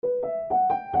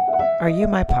Are you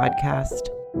my podcast?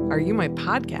 Are you my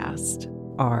podcast?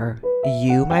 Are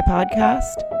you my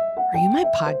podcast? Are you my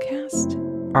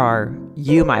podcast? Are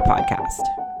you my podcast?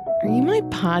 Are you my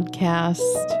podcast?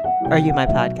 Are you my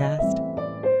podcast?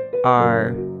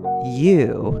 Are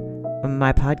you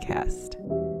my podcast?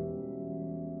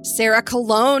 Sarah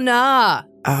Colonna.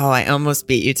 Oh, I almost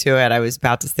beat you to it. I was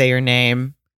about to say your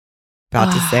name.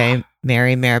 About to say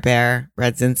Mary Bear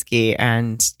Radzinski,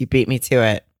 and you beat me to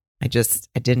it. I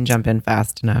didn't jump in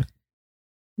fast enough.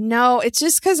 No, it's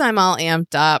just because I'm all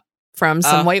amped up from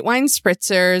some white wine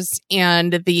spritzers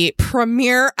and the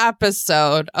premiere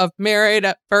episode of Married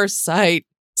at First Sight,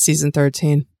 season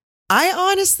 13. I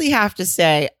honestly have to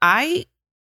say,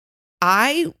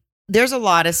 there's a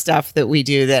lot of stuff that we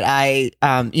do that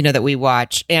that we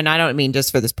watch. And I don't mean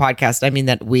just for this podcast. I mean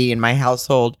that we in my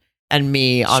household and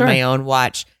me on my own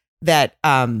watch that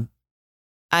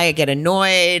I get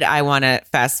annoyed. I want to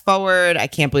fast forward. I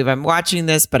can't believe I'm watching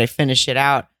this, but I finish it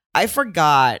out. I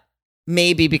forgot,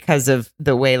 maybe because of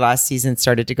the way last season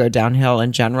started to go downhill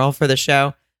in general for the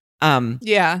show.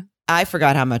 I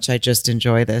forgot how much I just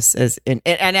enjoy this, and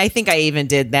I think I even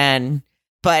did then.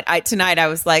 But tonight I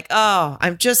was like,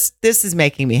 this is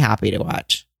making me happy to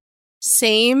watch.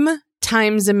 Same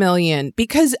times a million.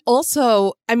 Because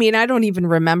also, I mean, I don't even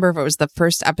remember if it was the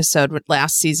first episode with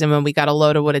last season when we got a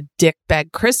load of what a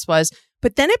dickbag Chris was.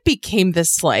 But then it became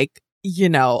this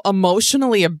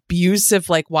emotionally abusive,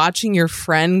 like watching your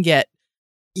friend get,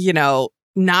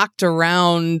 knocked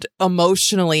around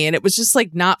emotionally. And it was just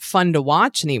like not fun to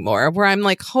watch anymore, where I'm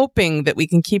like hoping that we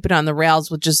can keep it on the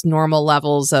rails with just normal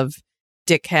levels of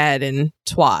dickhead and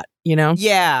twat,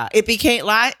 Yeah, it became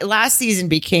last season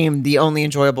became the only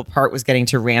enjoyable part was getting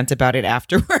to rant about it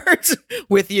afterwards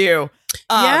with you.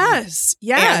 Yes,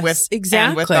 exactly.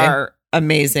 And with our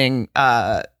amazing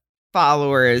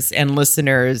followers and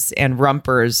listeners and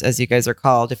rumpers, as you guys are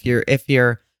called. If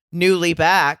you're newly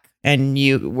back and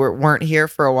you weren't here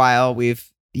for a while,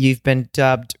 you've been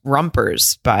dubbed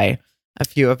rumpers by a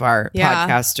few of our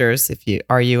podcasters. If you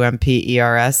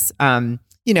RUMPERS.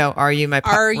 Are you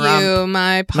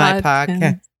my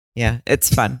podcast? Yeah,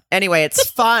 it's fun. Anyway, it's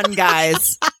fun,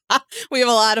 guys. We have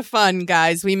a lot of fun,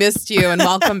 guys. We missed you, and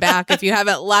welcome back. If you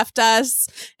haven't left us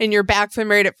and you're back from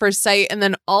Married at First Sight, and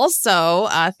then also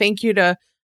thank you to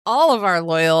all of our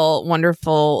loyal,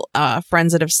 wonderful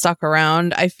friends that have stuck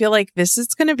around. I feel like this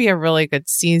is going to be a really good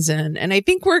season, and I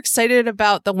think we're excited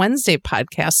about the Wednesday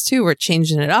podcast too. We're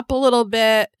changing it up a little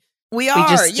bit. We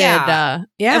shouldn't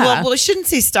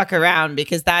say stuck around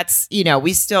because that's,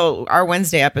 our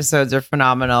Wednesday episodes are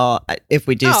phenomenal if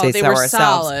we do say so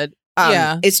ourselves. Solid.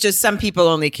 It's just some people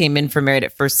only came in for Married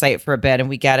at First Sight for a bit, and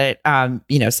we get it.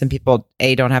 Some people,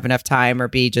 A, don't have enough time, or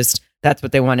B, just that's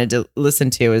what they wanted to listen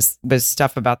to was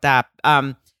stuff about that.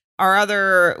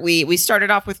 We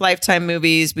started off with Lifetime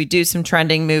movies. We do some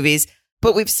trending movies,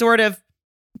 but we've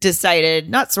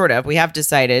we have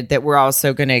decided that we're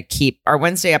also going to keep our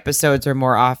Wednesday episodes are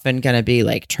more often going to be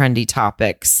like trendy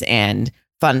topics and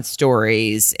fun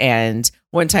stories. And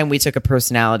one time we took a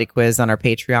personality quiz on our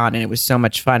Patreon, and it was so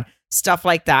much fun. Stuff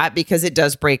like that, because it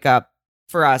does break up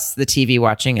for us the TV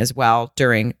watching as well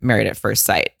during Married at First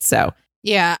Sight. So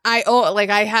yeah,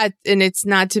 and it's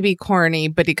not to be corny,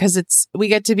 but because we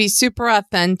get to be super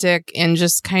authentic and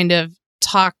just kind of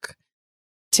talk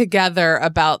together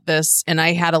about this, and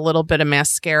I had a little bit of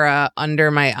mascara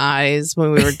under my eyes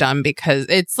when we were done, because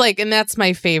it's like, and that's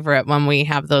my favorite when we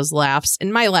have those laughs,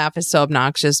 and my laugh is so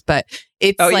obnoxious, but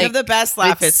it's you have the best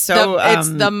laugh. It's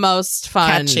the most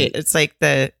fun. Catchy. It's like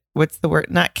what's the word?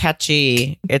 Not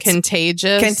catchy. It's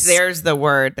contagious. There's the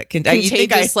word that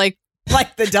contagious, like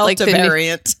the Delta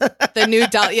variant.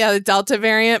 The Delta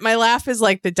variant. My laugh is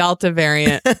like the Delta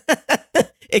variant.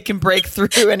 It can break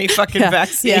through any fucking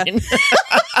vaccine. Yeah.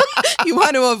 You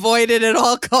want to avoid it at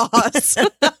all costs.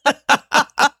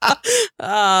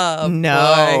 Oh,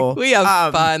 no. Boy. We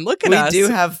have fun. Look at us. We do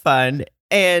have fun.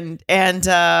 And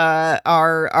our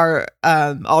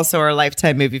also our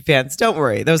Lifetime movie fans, don't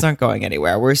worry. Those aren't going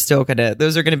anywhere. We're still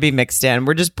those are going to be mixed in.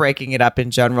 We're just breaking it up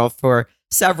in general for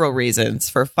several reasons.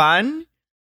 For fun,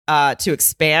 to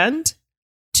expand,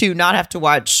 to not have to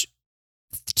watch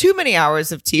too many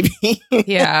hours of TV.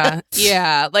 Yeah.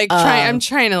 I'm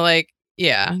trying to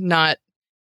not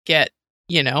get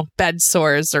bed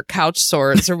sores or couch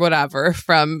sores or whatever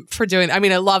for doing. I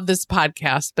mean, I love this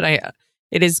podcast, but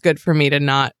it is good for me to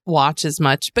not watch as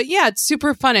much. But yeah, it's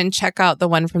super fun, and check out the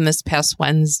one from this past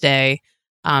Wednesday,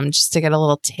 just to get a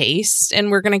little taste. And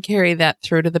we're going to carry that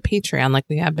through to the Patreon like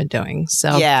we have been doing.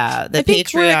 So yeah, I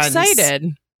think we're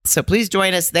excited. So please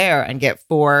join us there and get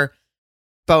 4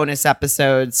 bonus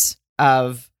episodes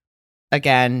of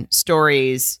again,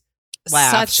 stories,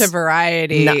 laughs. Such a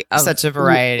variety.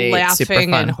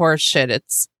 Laughing and horseshit.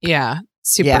 It's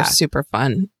super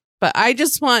fun. But I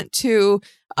just want to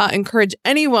encourage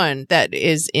anyone that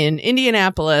is in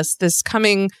Indianapolis this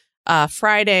coming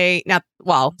Friday, not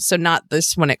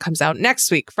this when it comes out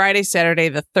next week, Friday, Saturday,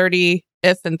 the 30th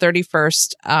and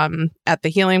 31st at the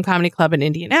Helium Comedy Club in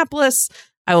Indianapolis.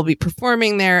 I will be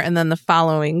performing there. And then the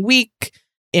following week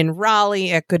in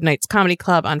Raleigh at Good Nights Comedy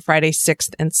Club on Friday,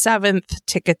 6th and 7th.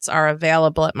 Tickets are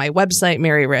available at my website,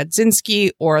 Mary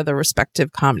Radzinski, or the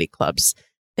respective comedy clubs.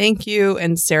 Thank you.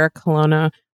 And Sarah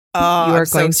Colonna, you are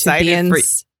going to be in...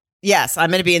 Yes, I'm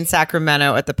going to be in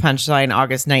Sacramento at the Punchline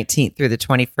August 19th through the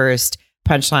 21st.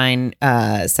 Punchline,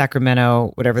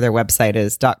 Sacramento, whatever their website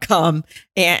is, .com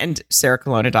and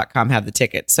sarahcolonna.com have the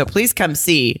tickets. So please come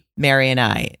see Mary and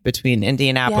I between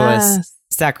Indianapolis,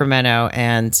 Sacramento,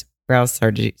 and where else?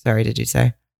 Sorry, did you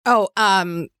say? Oh,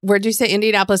 where'd you say?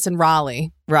 Indianapolis and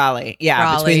Raleigh. Raleigh.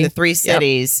 Between the three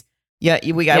cities. Yep.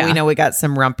 We know we got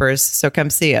some rumpers, so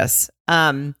come see us.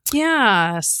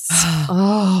 Yes.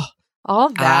 All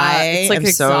that. It's like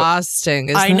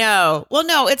exhausting. I know. Well,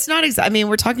 no, it's not. I mean,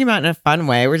 we're talking about it in a fun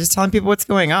way. We're just telling people what's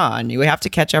going on. You have to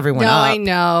catch everyone up. I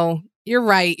know. You're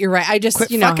right. I just,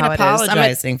 quit how fucking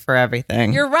apologizing for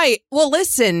everything. You're right. Well,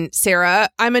 listen, Sarah,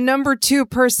 I'm a number 2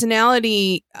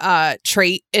 personality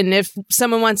trait. And if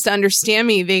someone wants to understand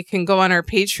me, they can go on our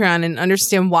Patreon and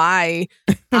understand why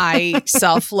I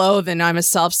self-loathe and I'm a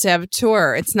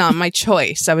self-saboteur. It's not my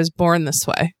choice. I was born this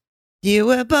way. You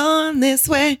were born this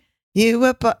way. Is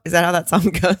that how that song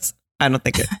goes? I don't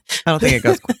think it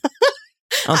goes.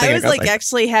 I was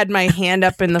actually had my hand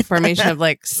up in the formation of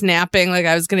like snapping, like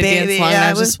I was going to dance along.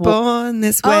 I was born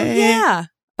this way. Oh yeah,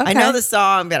 okay. I know the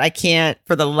song, but I can't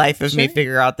for the life of me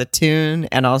figure out the tune.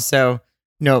 And also,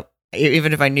 no,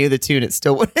 even if I knew the tune, it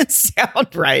still wouldn't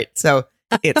sound right. So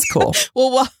it's cool.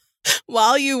 Well,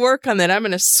 while you work on that, I'm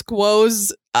going to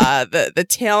squoze the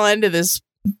tail end of this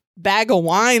bag of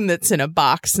wine that's in a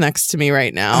box next to me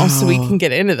right now, so we can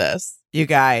get into this. You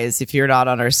guys, if you're not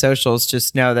on our socials,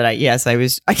 just know that I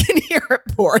can hear it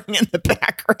pouring in the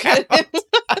background.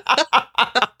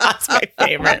 That's my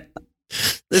favorite.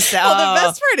 The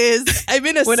best part is I'm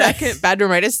in a second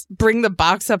bedroom. I just bring the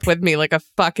box up with me like a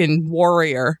fucking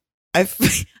warrior. I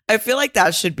feel like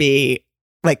that should be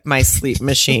like my sleep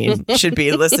machine. Should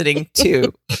be listening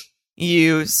to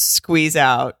you squeeze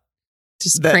out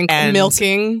just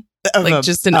milking.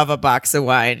 Of a box of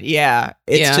wine. Yeah.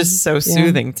 It's just so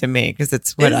soothing to me because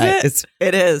it's what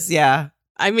it is. Yeah.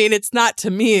 I mean, it's not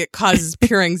to me. It causes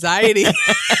pure anxiety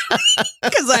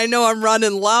because I know I'm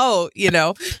running low,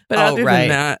 but other than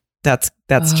that,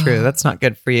 that's true. That's not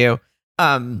good for you.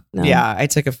 No. Yeah, I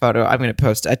took a photo. I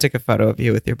took a photo of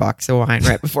you with your box of wine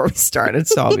right before we started.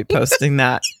 So I'll be posting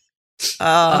that.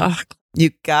 You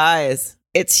guys,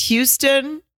 it's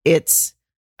Houston. It's,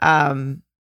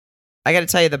 I got to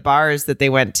tell you, the bars that they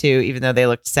went to, even though they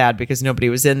looked sad because nobody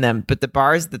was in them, but the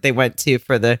bars that they went to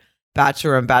for the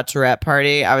bachelor and bachelorette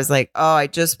party, I was like, oh, I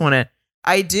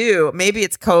do. Maybe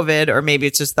it's COVID or maybe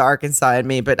it's just the Arkansas in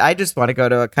me, but I just want to go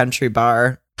to a country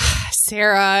bar.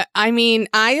 Sarah, I mean,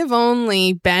 I have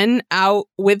only been out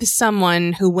with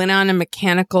someone who went on a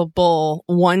mechanical bull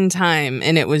one time,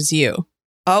 and it was you.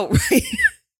 Oh, right.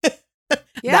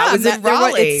 Yeah, that was in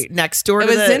Raleigh, next door to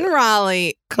the... It was in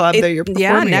Raleigh. Club that you're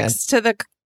performing next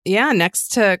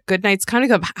to Good Nights Comedy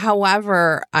Club.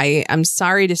 However, I'm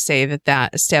sorry to say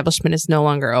that establishment is no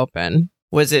longer open.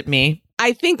 Was it me?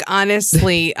 I think,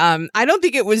 honestly, I don't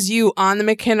think it was you on the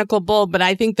mechanical bull, but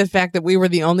I think the fact that we were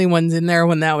the only ones in there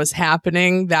when that was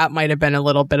happening, that might have been a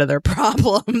little bit of their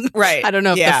problem. Right. I don't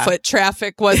know if the foot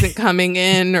traffic wasn't coming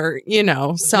in or,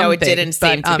 something. No, it didn't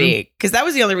seem to be. Because that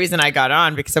was the only reason I got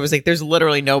on, because I was like, there's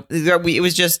literally it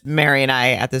was just Mary and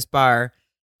I at this bar,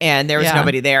 and there was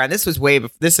nobody there. And this was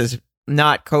this is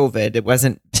not COVID. It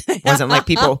wasn't like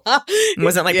people,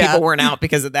 people weren't out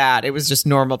because of that. It was just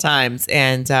normal times.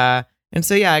 And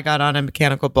so, I got on a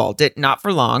mechanical bull. Not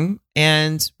for long,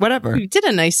 and whatever. You did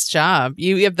a nice job.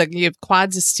 You have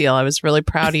quads of steel. I was really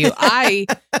proud of you. I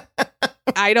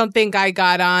don't think I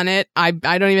got on it. I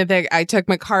don't even think I took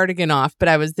my cardigan off, but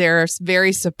I was there,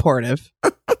 very supportive.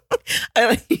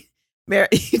 Mary,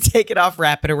 you take it off,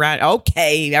 wrap it around.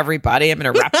 Okay, everybody, I'm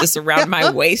going to wrap this around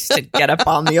my waist and get up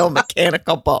on the old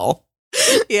mechanical bull.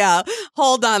 Yeah,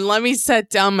 hold on. Let me set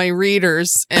down my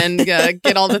readers and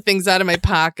get all the things out of my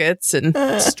pockets and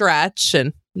stretch.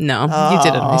 And you did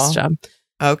a nice job.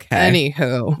 Okay.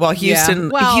 Anywho, well,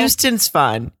 Houston's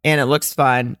fun and it looks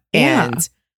fun. Yeah.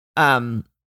 And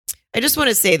I just want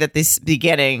to say that this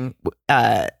beginning,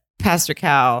 Pastor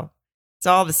Cal It's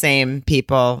all the same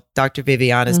people. Dr.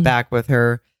 Vivian is back with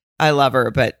her. I love her,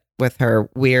 but with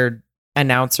her weird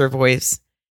announcer voice.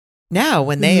 Now,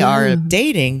 when they are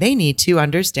dating, they need to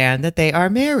understand that they are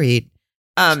married.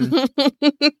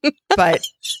 But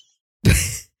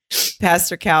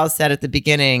Pastor Cal said at the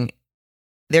beginning,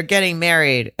 they're getting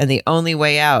married and the only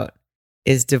way out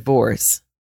is divorce.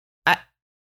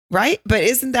 Right? But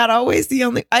isn't that always the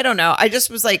only? I don't know. I just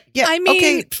was like, yeah, I mean,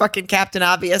 okay, fucking Captain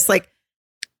Obvious. Like,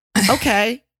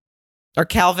 okay. Or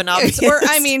Calvin Obvious. Or,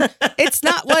 I mean, it's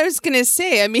not what I was going to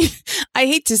say. I mean, I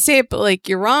hate to say it, but like,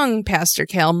 you're wrong, Pastor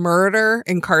Cal. Murder,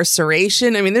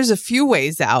 incarceration. I mean, there's a few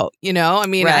ways out, you know? I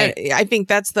mean, right. I think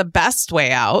that's the best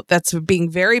way out. That's being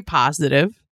very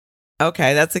positive.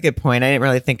 Okay, that's a good point. I didn't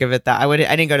really think of it that I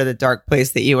didn't go to the dark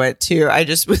place that you went to. I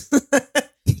just was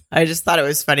I just thought it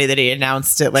was funny that he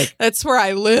announced it like that's where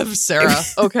I live, Sarah.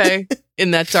 Okay.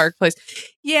 In that dark place.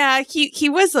 Yeah, he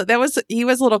was a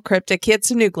little cryptic. He had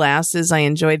some new glasses. I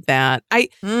enjoyed that.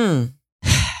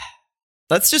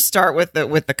 Let's just start with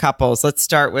the couples. Let's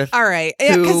start with all right,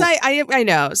 because I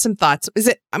know some thoughts. Is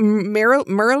it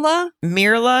Mirla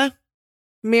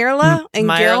and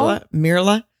Gil?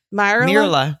 Mirla.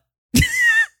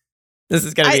 This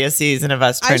is going to be a season of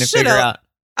us trying to figure out.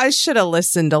 I should have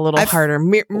listened a little harder.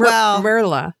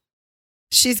 Mirla.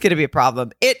 She's going to be a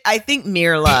problem. I think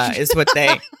Mirla is what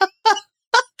they.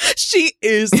 She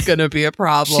is going to be a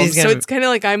problem. So it's kind of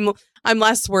like I'm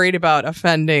less worried about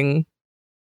offending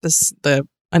the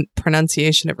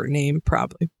pronunciation of her name,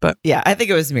 probably. But yeah, I think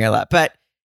it was Mirla. But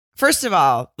first of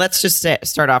all, let's just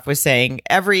start off with saying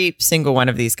every single one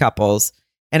of these couples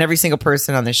and every single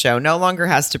person on the show no longer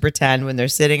has to pretend when they're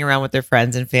sitting around with their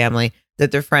friends and family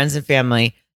that their friends and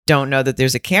family don't know that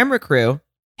there's a camera crew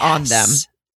on them.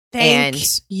 Thank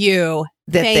you.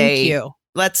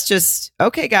 Let's just,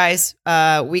 okay, guys,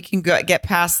 we can get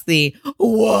past the,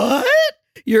 what?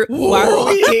 Why are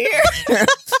we here?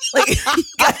 Like,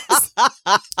 guys,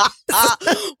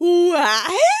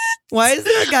 what? Why is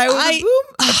there a guy with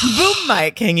a boom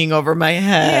mic hanging over my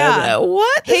head? Yeah.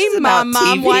 What? Hey, Mom,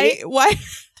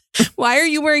 why are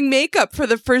you wearing makeup for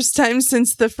the first time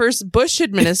since the first Bush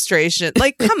administration?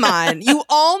 Like, come on. You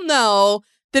all know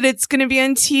that it's going to be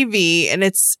on TV. And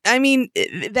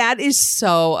that is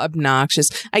so obnoxious.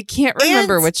 I can't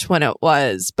remember which one it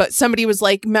was, but somebody was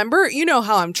like, remember, you know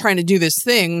how I'm trying to do this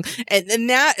thing. And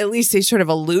that, at least they sort of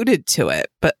alluded to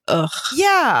it. But,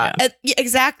 yeah,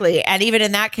 exactly. And even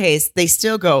in that case, they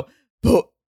still go, but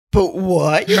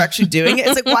what? You're actually doing it?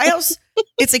 It's like, why else?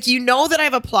 It's like, you know that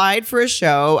I've applied for a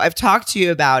show. I've talked to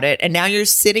you about it. And now you're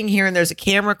sitting here and there's a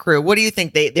camera crew. What do you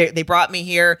think? They brought me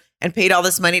here and paid all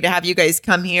this money to have you guys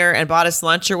come here and bought us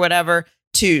lunch or whatever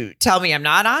to tell me I'm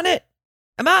not on it?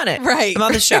 I'm on it. Right. I'm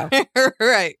on the show.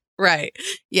 Right.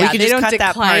 Yeah, they don't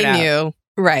decline you.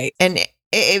 Right. And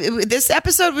this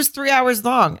episode was 3 hours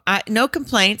long. No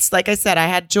complaints. Like I said, I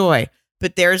had joy.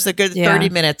 But there's a good 30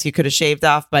 minutes you could have shaved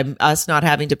off by us not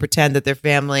having to pretend that their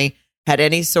family had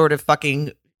any sort of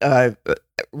fucking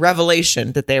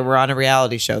revelation that they were on a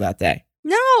reality show that day.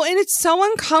 No, and it's so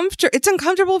uncomfortable. It's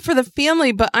uncomfortable for the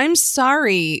family, but I'm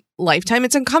sorry, Lifetime.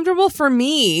 It's uncomfortable for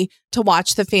me to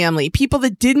watch the family. People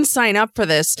that didn't sign up for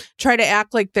this try to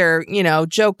act like they're,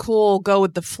 Joe Cool, go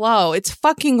with the flow. It's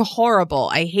fucking horrible.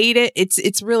 I hate it.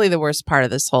 It's really the worst part of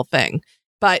this whole thing.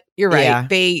 But you're right.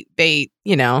 Yeah.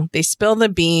 They spill the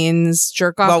beans,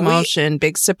 jerk off motion,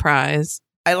 big surprise.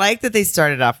 I like that they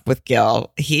started off with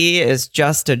Gil. He is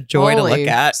just a joy to look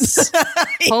at.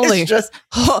 Holy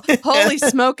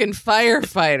smoking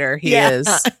firefighter he is.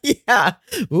 Yeah.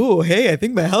 Ooh, hey, I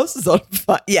think my house is on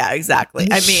fire. Yeah, exactly.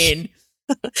 I mean,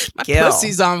 my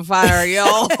pussy's on fire,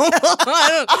 y'all.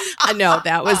 I know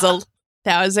that was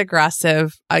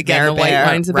aggressive. Again, the white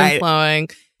wines have been flowing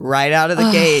right out of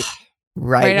the gate.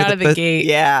 Right out of the gate.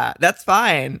 Yeah, that's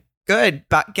fine. Good.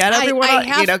 But get everyone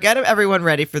get everyone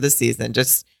ready for the season.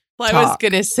 Just I was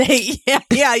going to say,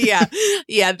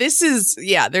 yeah. This is,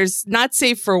 there's not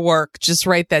safe for work. Just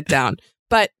write that down.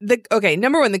 But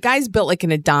number one, the guy's built like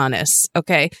an Adonis.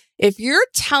 Okay. If you're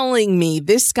telling me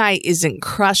this guy isn't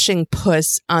crushing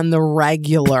puss on the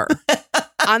regular,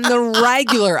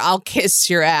 I'll kiss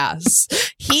your ass.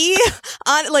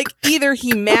 Either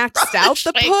he maxed out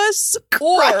the puss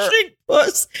or crushing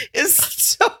puss is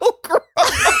so gross.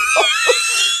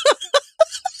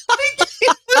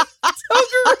 So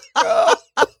gross.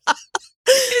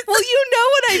 Well, you know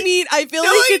what I mean. I feel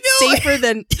like it's safer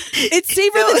than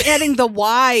adding the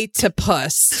Y to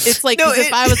puss. It's like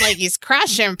if I was like, he's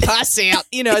crushing pussy,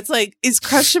 it's like he's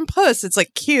crushing puss. It's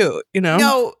like cute,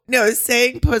 No,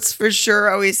 saying puss for sure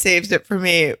always saves it for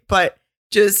me. But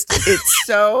just it's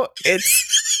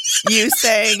you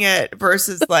saying it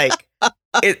versus like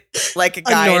it, like a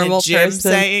guy in a gym person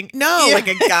saying, no, like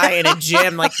a guy in a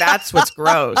gym. Like that's what's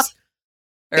gross.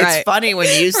 Right. It's funny when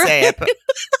you say it,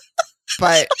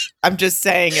 but I'm just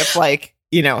saying if like,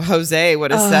 you know, Jose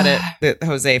would have said it,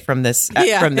 Jose from this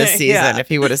season, if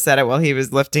he would have said it while he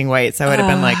was lifting weights, I would have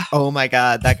been like, oh my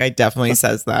God, that guy definitely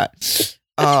says that.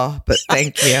 Oh, but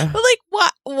thank you. But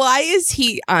like, why is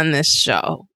he on this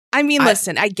show? I mean,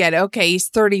 listen, I get it. Okay, he's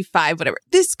 35, whatever.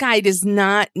 This guy does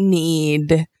not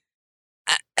need.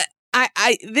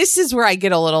 This is where I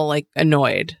get a little like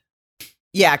annoyed.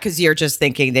 Yeah, because you're just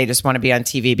thinking they just want to be on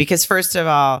TV. Because first of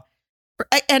all,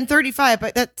 and 35,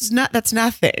 but that's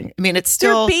nothing. I mean, it's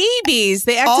still they're babies.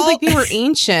 They acted like they were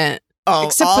ancient.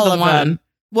 Except for the one. Them.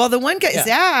 Well, the one guy,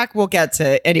 Zach, we'll get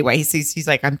to anyway. He's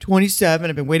like, I'm 27.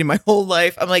 I've been waiting my whole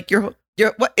life. I'm like, you're what?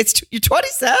 You're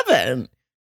 27.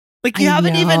 Like you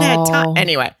haven't even had time.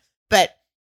 Anyway, but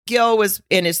Gil was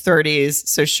in his 30s,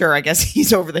 so sure, I guess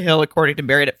he's over the hill according to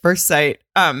Married at First Sight.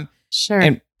 Sure.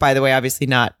 And by the way, obviously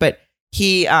not. But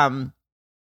he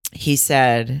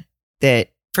said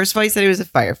that first of all, he said he was a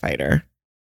firefighter.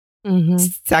 Mm-hmm.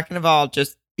 Second of all,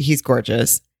 just he's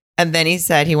gorgeous. And then he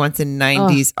said he wants a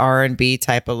 90s R&B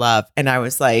type of love. And I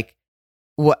was like,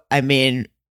 what? I mean,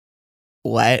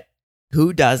 what?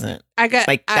 Who doesn't?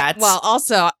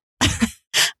 Also,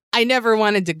 I never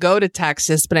wanted to go to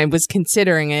Texas, but I was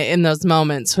considering it in those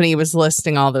moments when he was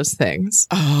listing all those things.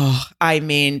 Oh, I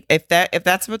mean, if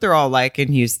that's what they're all like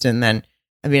in Houston, then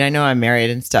I mean, I know I'm married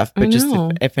and stuff, but just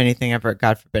if anything ever,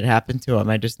 God forbid, happened to him,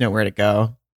 I just know where to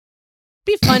go.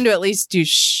 It'd be fun to at least do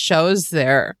shows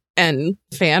there and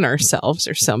fan ourselves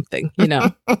or something, you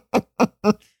know?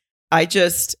 I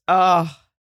just, the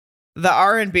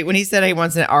R&B, when he said he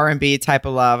wants an R&B type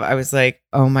of love, I was like,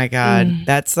 oh my God,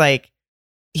 that's like,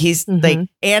 he's like,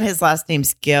 and his last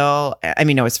name's Gill. I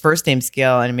mean, no, his first name's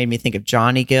Gill, and it made me think of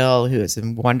Johnny Gill, who is a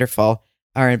wonderful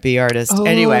R&B artist.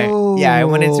 Anyway, yeah, I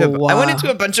went into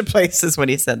a bunch of places when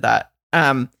he said that.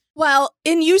 Well,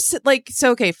 and you said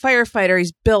okay, firefighter.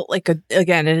 He's built like an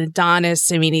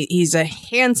Adonis. I mean, he's a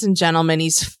handsome gentleman.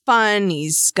 He's fun.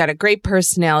 He's got a great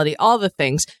personality. All the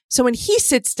things. So when he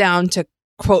sits down to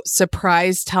quote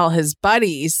surprise tell his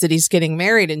buddies that he's getting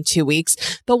married in 2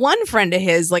 weeks, the one friend of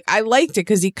his, like, I liked it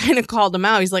because he kind of called him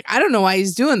out. He's like, I don't know why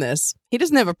he's doing this. He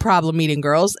doesn't have a problem meeting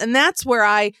girls, and that's where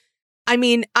I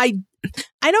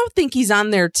don't think he's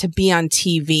on there to be on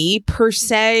TV per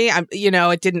se.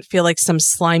 It didn't feel like some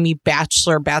slimy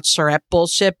bachelorette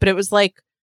bullshit, but it was like,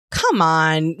 come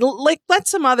on, like let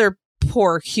some other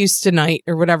poor Houstonite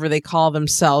or whatever they call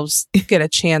themselves get a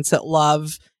chance at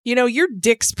love. You know, your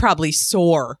dick's probably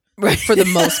sore for the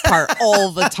most part all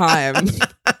the time. You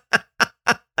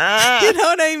know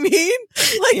what I mean?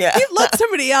 Like, let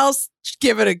somebody else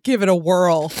give it a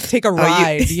whirl, take a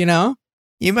ride. You know.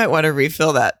 You might want to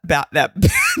refill that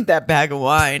bag of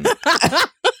wine.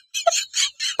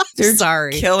 You're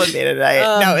sorry, killing me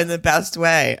tonight. No, in the best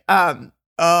way. I'm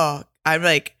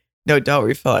like, no, don't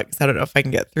refill it because I don't know if I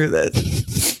can get through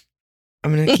this.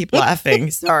 I'm gonna keep laughing.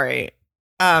 Sorry.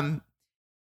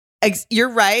 You're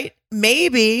right.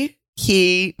 Maybe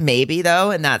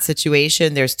though, in that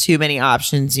situation, there's too many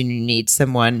options and you need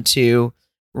someone to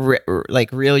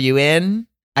reel you in.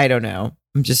 I don't know.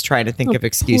 I'm just trying to think of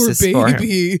excuses for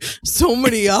him. So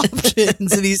many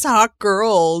options and these hot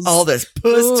girls. All this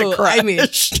puss to crush. I mean,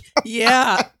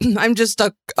 yeah, I'm just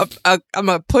I'm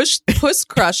a puss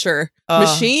crusher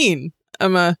machine.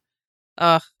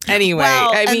 Anyway.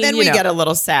 Well, I mean, and then we get a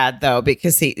little sad though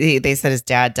because they said his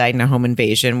dad died in a home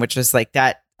invasion, which was like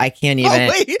that. I can't even.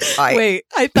 Wait.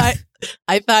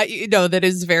 I thought that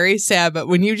is very sad, but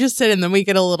when you just said and then we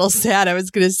get a little sad, I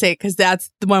was going to say because that's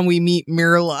the one we meet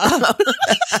Mirla.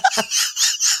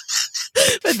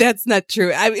 But that's not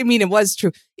true. I mean, it was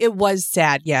true. It was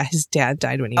sad. Yeah, his dad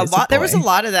died when he was a boy. There was a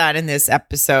lot of that in this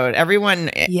episode. Everyone,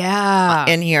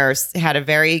 in here had a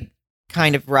very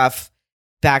kind of rough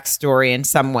backstory in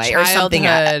some way, or something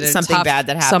bad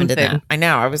that happened to them. I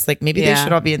know. I was like, maybe they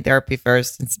should all be in therapy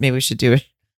first, and maybe we should do it.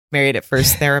 Married at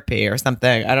First therapy or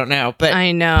something. I don't know, but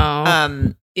I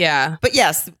know. Yeah, but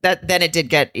yes, then it did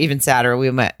get even sadder. We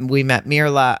met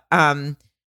Mirla.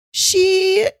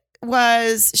 She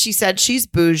said she's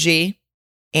bougie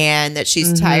and that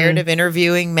she's tired of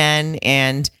interviewing men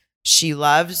and she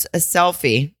loves a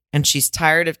selfie and she's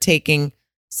tired of taking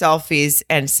selfies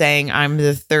and saying I'm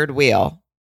the third wheel.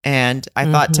 And I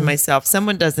thought to myself,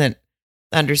 someone doesn't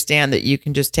understand that you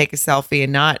can just take a selfie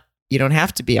and not you don't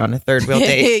have to be on a third wheel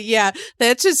date. Yeah,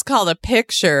 that's just called a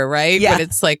picture, right? Yeah. But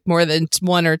it's like more than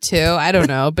one or two. I don't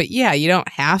know. But yeah, you don't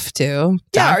have to.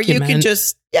 Yeah, or you can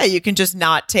just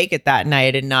not take it that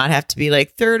night and not have to be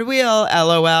like third wheel,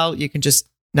 LOL. You can just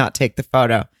not take the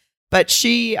photo. But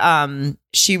she likes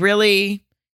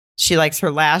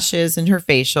her lashes and her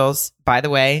facials. By the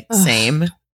way, same.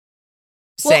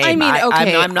 Well, I mean,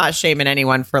 okay. I'm not shaming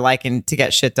anyone for liking to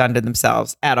get shit done to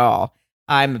themselves at all.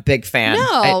 I'm a big fan.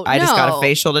 I just got a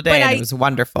facial today and it was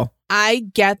wonderful. I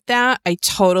get that. I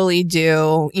totally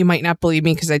do. You might not believe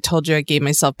me because I told you I gave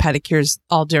myself pedicures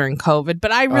all during COVID,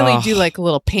 but I really do like a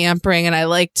little pampering, and I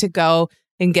like to go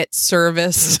and get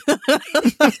serviced,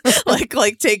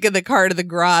 like taking the car to the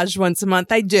garage once a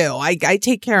month. I do. I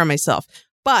take care of myself.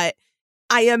 But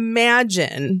I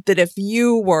imagine that if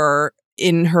you were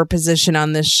in her position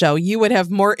on this show, you would have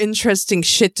more interesting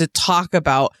shit to talk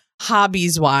about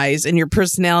hobbies wise and your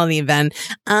personality than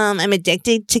I'm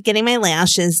addicted to getting my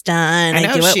lashes done.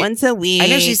 I do it once a week. I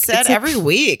know she said every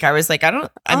week. I was like, I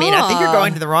think you're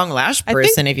going to the wrong lash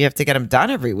person if you have to get them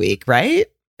done every week, right?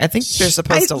 I think they're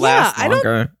supposed to last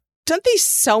longer. Don't they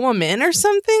sew them in or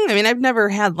something? I mean, I've never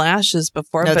had lashes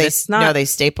before, but it's not. No, they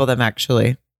staple them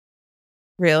actually.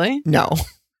 Really? No.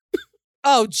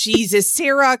 Oh, Jesus,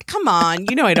 Sarah, come on.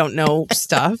 You know I don't know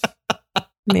stuff.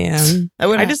 Man,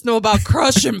 I just know about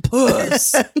crushing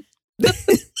puss.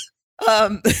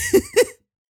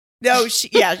 No,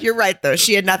 you're right though.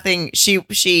 She had nothing.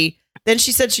 She then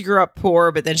she said she grew up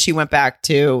poor, but then she went back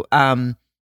to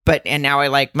and now I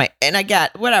like and I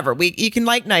get whatever. You can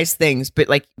like nice things, but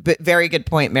very good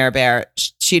point, Mare Bear.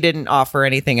 She didn't offer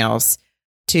anything else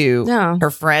to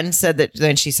her friends. Said that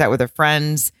then she sat with her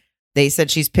friends. They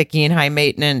said she's picky and high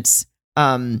maintenance.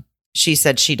 She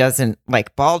said she doesn't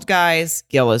like bald guys.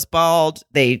 Gil is bald.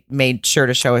 They made sure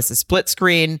to show us a split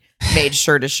screen, made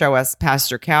sure to show us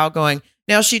Pastor Cal going,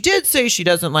 now she did say she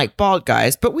doesn't like bald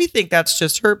guys, but we think that's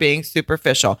just her being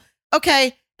superficial.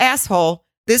 Okay, asshole.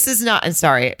 This is not, and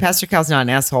sorry, Pastor Cal's not an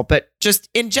asshole, but just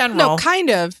in general. No, kind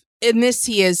of. In this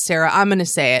he is, Sarah. I'm going to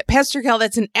say it. Pastor Cal,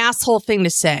 that's an asshole thing to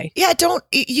say. Yeah,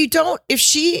 if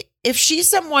she's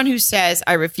someone who says,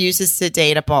 I refuses to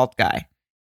date a bald guy,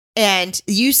 and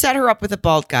you set her up with a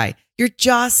bald guy, you're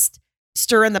just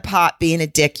stirring the pot being a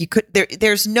dick. You could,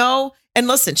 there's no, and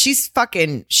listen, she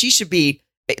should be,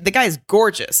 the guy's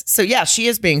gorgeous. So yeah, she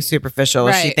is being superficial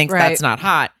if she thinks that's not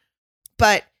hot.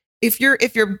 But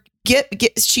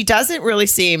she doesn't really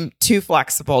seem too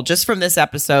flexible just from this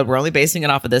episode. We're only basing it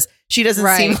off of this. She doesn't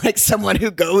seem like someone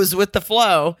who goes with the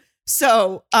flow.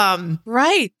 So,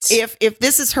 if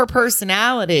this is her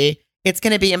personality, it's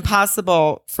going to be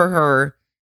impossible for her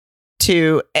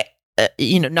to,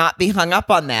 not be hung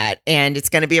up on that. And it's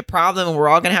going to be a problem. And we're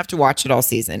all going to have to watch it all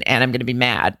season. And I'm going to be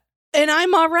mad. And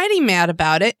I'm already mad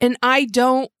about it. And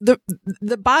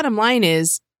the bottom line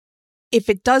is, if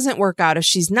it doesn't work out, if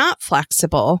she's not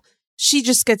flexible, she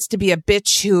just gets to be a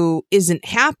bitch who isn't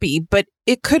happy, but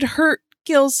it could hurt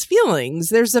Gil's feelings.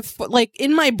 There's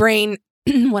in my brain,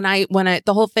 when I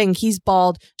the whole thing, he's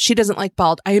bald, she doesn't like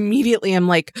bald, I immediately am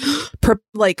like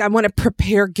I want to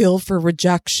prepare Gil for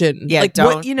rejection. Yeah,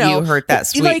 you hurt that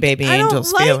sweet baby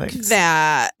angel's feelings. Like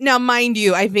that. Now, mind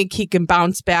you, I think he can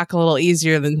bounce back a little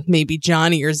easier than maybe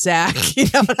Johnny or Zach. You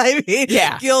know what I mean?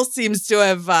 Yeah. Gil seems to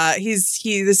have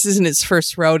this isn't his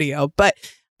first rodeo, but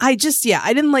I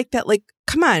didn't like that. Like,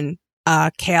 come on,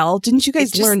 Cal, didn't you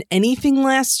guys learn anything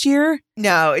last year?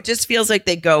 No, it just feels like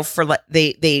they go for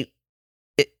the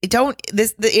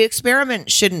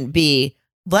experiment shouldn't be,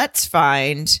 let's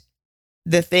find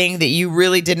the thing that you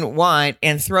really didn't want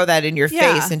and throw that in your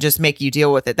face and just make you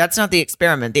deal with it. That's not the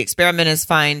experiment. The experiment is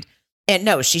find, and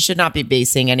no, she should not be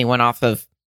basing anyone off of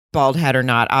bald head or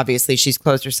not. Obviously, she's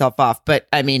closed herself off. But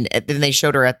I mean, then they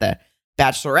showed her at the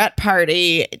bachelorette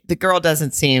party. The girl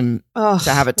doesn't seem to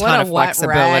have a ton of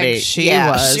flexibility. She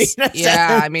was.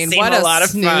 I mean, what a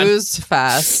snooze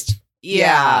fest.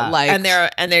 Yeah,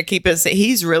 and they're keeping.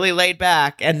 He's really laid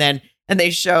back, and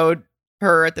they showed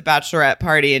her at the bachelorette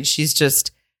party, and she's just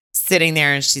sitting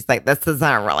there, and she's like, "This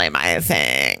isn't really my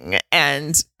thing."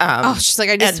 And she's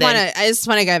like, I just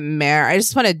want to get married. I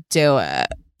just want to do it.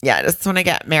 Yeah, I just want to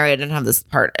get married and have this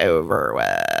part over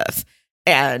with.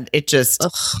 And it just,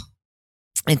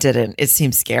 it didn't. It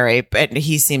seems scary, but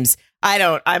he seems.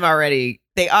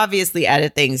 They obviously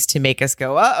edit things to make us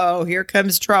go, "Uh-oh, here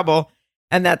comes trouble."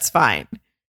 And that's fine,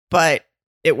 but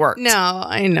it worked. No,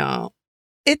 I know.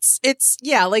 It's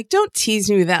like, don't tease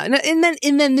me with that.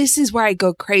 And then this is where I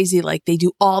go crazy. Like, they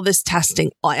do all this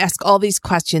testing, ask all these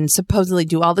questions, supposedly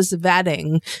do all this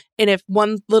vetting. And if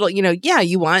one little,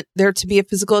 you want there to be a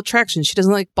physical attraction. She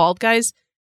doesn't like bald guys.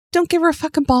 don't give her a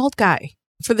fucking bald guy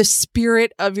for the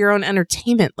spirit of your own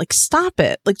entertainment. Like, stop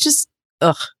it. Like, just,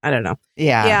 I don't know.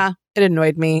 Yeah. It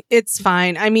annoyed me. It's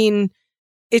fine. I mean,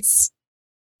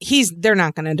 they're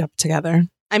not going to end up together.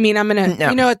 I mean, I'm going to,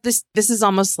 you know what, this is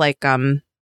almost like,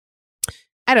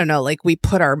 I don't know, like we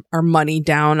put our money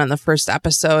down on the first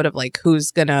episode of like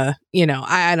who's gonna, you know,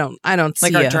 I don't see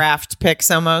like our draft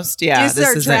picks almost. Yeah, these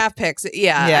are draft picks.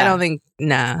 Yeah, I don't think.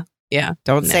 Nah. Yeah.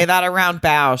 Don't say that around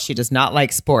Bao. She does not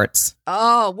like sports.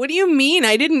 Oh, what do you mean?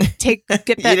 I didn't get that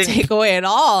takeaway at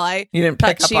all. You didn't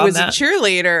pick up she on was that? a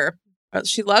cheerleader.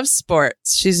 She loves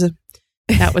sports.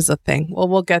 That was a thing. Well,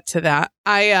 we'll get to that.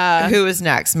 Who is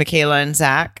next? Michaela and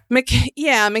Zach?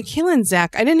 Michaela and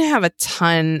Zach. I didn't have a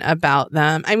ton about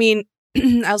them. I mean,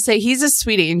 I'll say he's a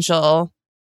sweet angel.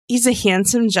 He's a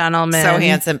handsome gentleman. So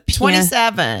handsome.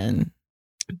 27.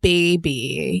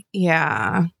 Baby.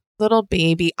 Yeah. Little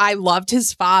baby. I loved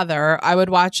his father. I would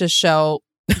watch a show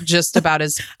just about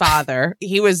his father.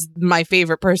 He was my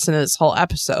favorite person in this whole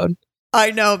episode.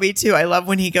 I know, me too. I love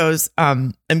when he goes,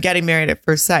 I'm getting married at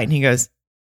first sight. And he goes,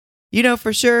 you know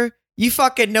for sure? You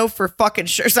fucking know for fucking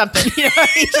sure something. You know,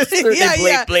 he just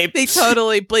bleep. They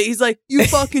totally bleep. He's like, you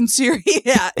fucking serious?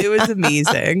 Yeah, it was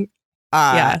amazing.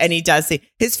 And he does see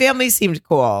his family seemed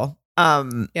cool.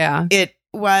 It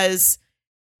was,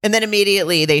 and then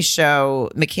immediately they show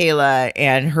Michaela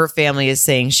and her family is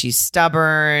saying she's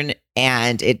stubborn,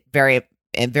 and it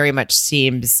very much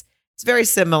seems it's very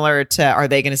similar to, are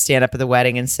they going to stand up at the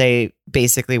wedding and say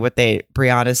basically what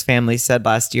Brianna's family said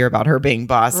last year about her being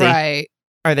bossy? Right.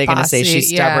 Are they going to say she's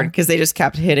stubborn? Because they just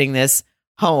kept hitting this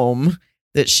home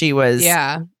that she was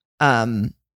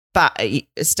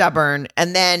stubborn.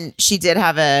 And then she did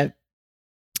have a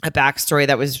backstory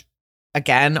that was,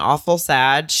 again, awful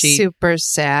sad. Super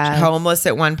sad. Homeless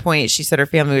at one point. She said her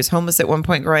family was homeless at one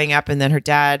point growing up. And then her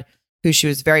dad, who she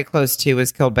was very close to,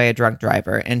 was killed by a drunk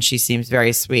driver. And she seems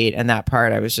very sweet. And that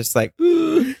part, I was just like,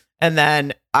 and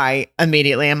then I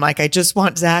immediately am like, I just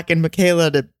want Zach and Michaela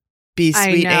to be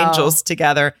sweet angels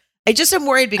together. I just am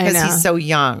worried because he's so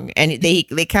young. And he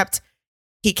kept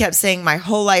saying, my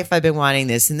whole life I've been wanting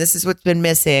this, and this is what's been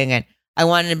missing. And he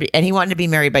wanted to be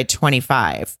married by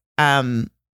 25.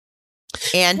 And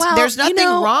there's nothing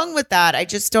wrong with that. I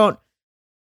just don't.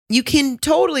 You can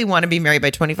totally want to be married by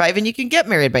 25, and you can get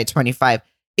married by 25.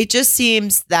 It just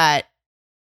seems that,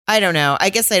 I don't know. I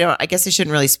guess I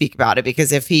shouldn't really speak about it,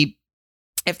 because if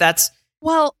that's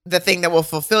the thing that will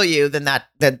fulfill you, then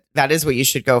that is what you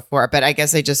should go for. But I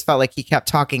guess I just felt like he kept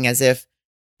talking as if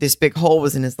this big hole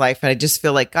was in his life, and I just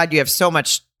feel like, God, you have so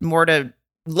much more to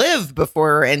live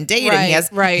before and date. Right,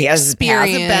 and he hasn't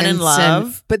been in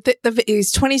love. But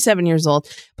he's 27 years old.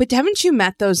 But haven't you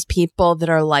met those people that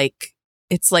are like,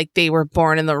 it's like they were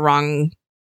born in the wrong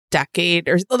decade,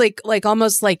 or like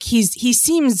almost like he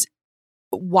seems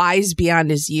wise beyond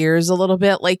his years a little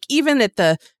bit. Like even at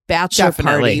the bachelor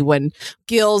party when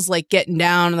Gil's like getting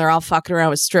down and they're all fucking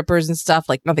around with strippers and stuff,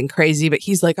 like nothing crazy, but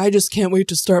he's like, I just can't wait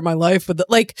to start my life with it.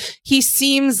 Like he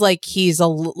seems like he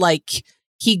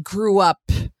grew up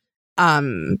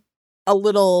a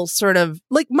little sort of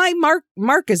like my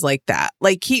Mark is like that.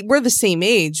 Like we're the same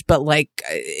age, but like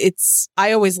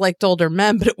I always liked older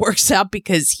men, but it works out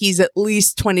because he's at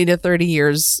least 20 to 30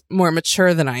 years more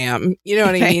mature than I am. You know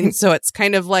what I mean? So it's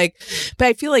kind of like, but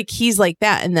I feel like he's like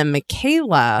that. And then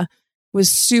Michaela was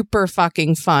super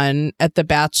fucking fun at the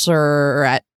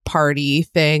bachelorette party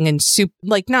thing, and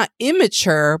like not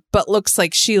immature, but looks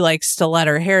like she likes to let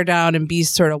her hair down and be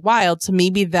sort of wild. So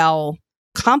maybe they'll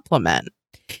complement.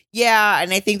 Yeah,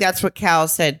 and I think that's what Cal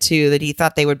said too, that he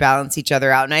thought they would balance each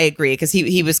other out. And I agree, because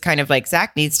he was kind of like,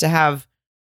 Zach needs to have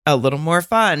a little more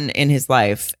fun in his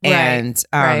life. Right,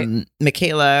 and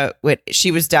Michaela,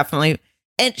 she was definitely,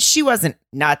 and she wasn't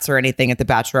nuts or anything at the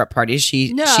bachelorette party.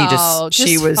 She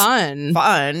was fun.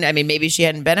 I mean, maybe she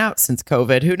hadn't been out since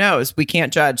COVID. Who knows? We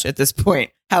can't judge at this point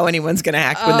how anyone's going to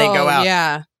act when they go out.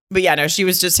 Yeah. But yeah, no, she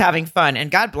was just having fun. And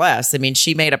God bless. I mean,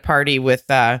 she made a party with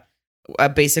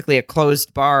basically a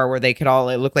closed bar where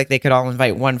it looked like they could all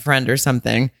invite one friend or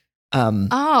something. It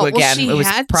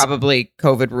was probably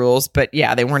COVID rules, but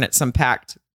yeah, they weren't at some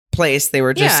packed place. They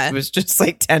were just, it was just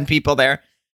like 10 people there.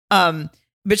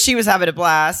 But she was having a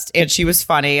blast, and she was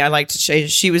funny. I liked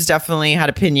she was definitely had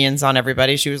opinions on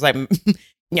everybody. She was like,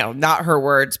 not her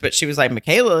words, but she was like,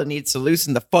 Michaela needs to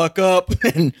loosen the fuck up,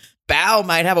 and Bao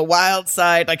might have a wild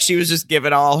side. Like she was just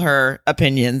giving all her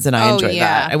opinions, and I enjoyed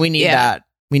that. And we need that.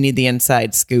 We need the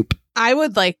inside scoop. I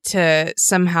would like to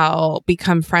somehow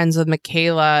become friends with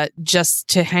Michaela just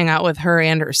to hang out with her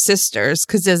and her sisters,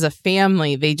 because as a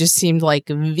family, they just seemed like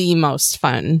the most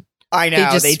fun I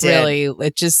know they did. Really,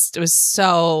 it was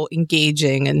so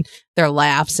engaging, and their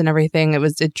laughs and everything.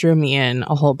 It drew me in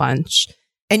a whole bunch.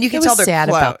 And you can tell they're sad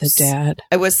close. About the dad.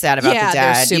 I was sad about the dad.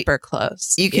 Yeah, they're super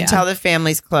close. You can tell the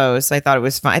family's close. I thought it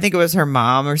was fun. I think it was her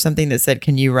mom or something that said,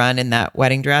 "Can you run in that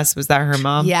wedding dress?" Was that her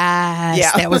mom? Yes,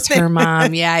 yeah, that was her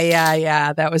mom.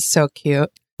 Yeah. That was so cute.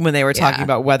 When they were talking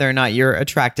about whether or not you're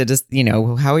attracted,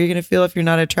 how are you going to feel if you're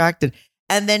not attracted?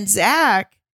 And then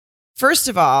Zach, first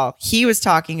of all, he was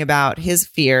talking about his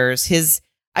fears. This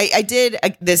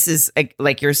is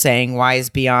like you're saying, wise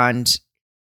beyond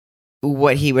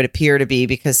what he would appear to be,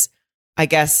 because I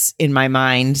guess in my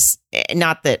mind,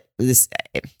 I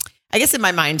guess in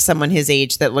my mind, someone his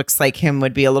age that looks like him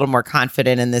would be a little more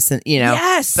confident in this,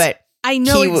 Yes, but I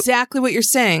know exactly what you're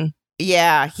saying.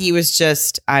 Yeah, he was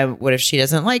just, what if she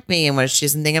doesn't like me? And what if she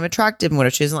doesn't think I'm attractive? And what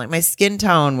if she doesn't like my skin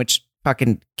tone? Which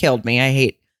fucking killed me. I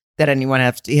hate that anyone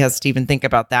has to even think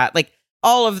about that. Like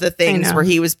all of the things where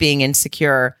he was being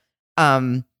insecure.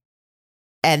 And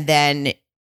then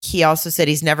he also said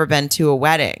he's never been to a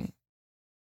wedding.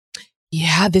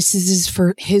 Yeah, this is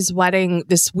for his wedding.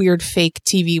 This weird fake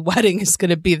TV wedding is going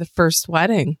to be the first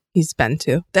wedding he's been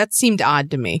to. That seemed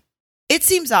odd to me. It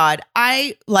seems odd.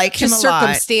 I like him a lot. Just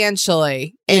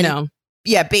circumstantially,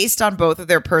 Yeah, based on both of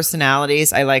their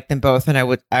personalities, I like them both, and I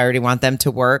already want them to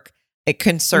work. It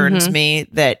concerns me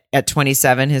that at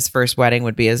 27, his first wedding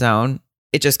would be his own.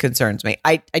 It just concerns me.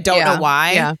 I don't know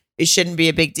why. Yeah. It shouldn't be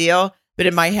a big deal. But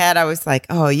in my head, I was like,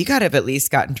 oh, you got to have at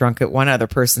least gotten drunk at one other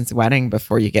person's wedding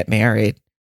before you get married.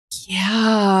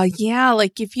 Yeah.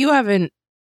 Like if you haven't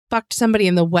fucked somebody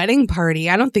in the wedding party,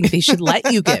 I don't think they should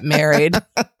let you get married. Am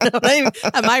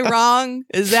I wrong?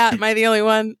 Am I the only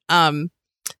one?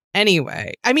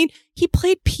 Anyway, I mean, he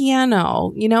played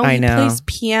piano, he plays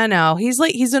piano.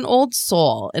 He's an old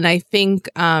soul. And I think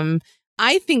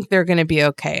they're going to be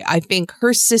okay. I think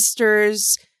her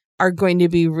sisters are going to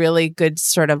be really good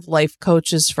sort of life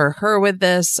coaches for her with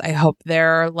this. I hope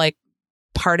they're like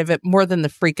part of it more than the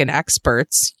freaking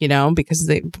experts, because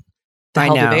the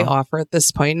hell do they offer at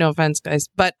this point? No offense, guys.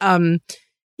 But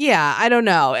yeah, I don't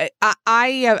know.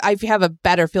 I have a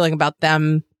better feeling about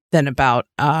them than about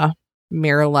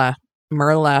Mirla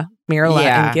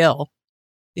and Gil.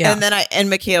 Yeah. And then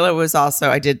Michaela was also,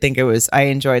 I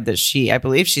enjoyed that I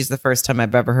believe she's the first time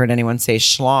I've ever heard anyone say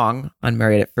schlong on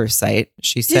Married at First Sight.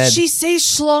 Did she say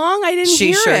schlong? I didn't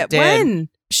hear it. Did. When?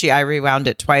 I rewound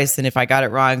it twice. And if I got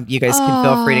it wrong, you guys can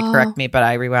feel free to correct me, but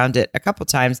I rewound it a couple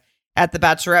times. At the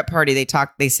bachelorette party,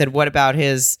 they said, what about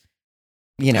his,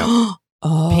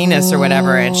 penis or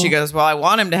whatever? And she goes, well, I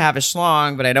want him to have a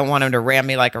schlong, but I don't want him to ram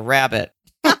me like a rabbit.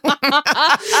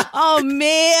 Oh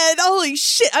man, holy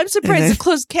shit. I'm surprised the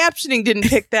closed captioning didn't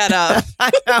pick that up.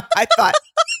 I know.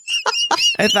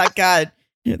 I thought, God,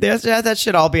 that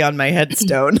should all be on my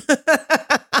headstone.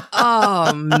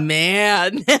 Oh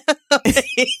man.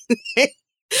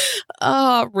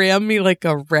 Oh, ram me like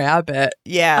a rabbit.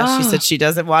 Yeah, she said she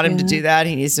doesn't want him to do that.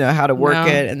 He needs to know how to work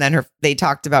it. And then they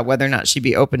talked about whether or not she'd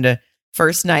be open to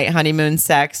first night honeymoon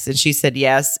sex, and she said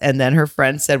yes. And then her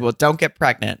friend said, well, don't get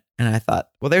pregnant. And I thought,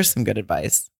 well, there's some good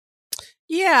advice.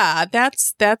 Yeah,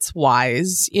 that's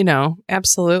wise,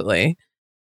 absolutely.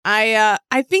 I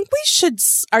think we should,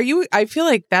 I feel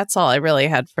like that's all I really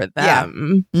had for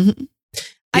them. Yeah. Mm-hmm.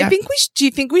 I think do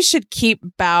you think we should keep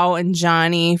Bao and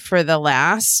Johnny for the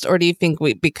last, or do you think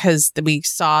because we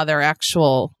saw their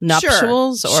actual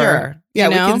nuptials? Sure. Yeah,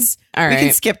 we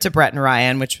can skip to Brett and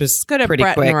Ryan, which was pretty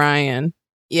quick. Brett and Ryan.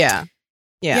 Yeah.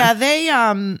 They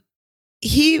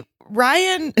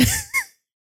Ryan.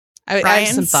 I have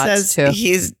some thoughts too.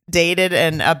 He's dated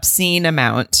an obscene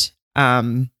amount.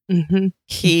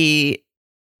 He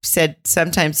said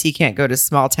sometimes he can't go to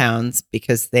small towns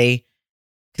because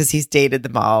he's dated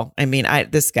them all. I mean,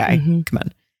 this guy, come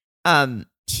on.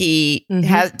 He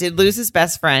did lose his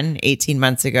best friend 18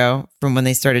 months ago from when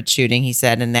they started shooting, he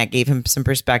said, and that gave him some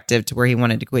perspective to where he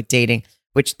wanted to quit dating,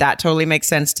 which that totally makes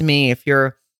sense to me. If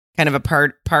you're kind of a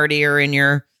partier in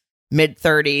your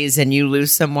mid-30s and you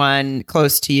lose someone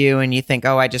close to you and you think,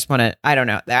 oh, I just want to, I don't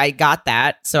know. I got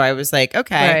that. So I was like,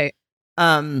 okay.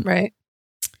 Right. Right.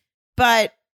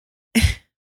 But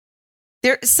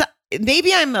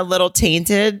maybe I'm a little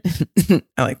tainted.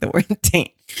 I like the word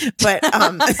taint. But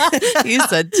you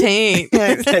said taint.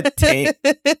 I said taint.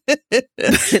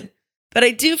 But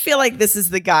I do feel like this is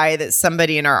the guy that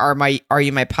somebody in our Are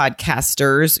You My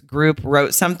Podcasters group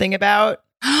wrote something about.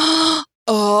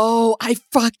 Oh, I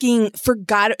fucking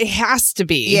forgot. It has to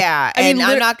be. Yeah. And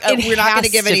we're not going to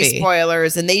give any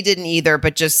spoilers. And they didn't either,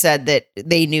 but just said that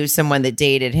they knew someone that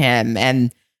dated him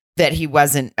and that he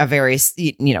wasn't a very,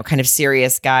 kind of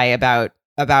serious guy about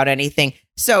anything.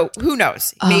 So who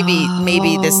knows? Maybe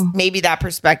that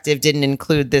perspective didn't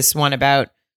include this one about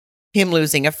him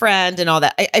losing a friend and all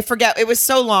that. I forget. It was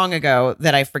so long ago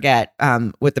that I forget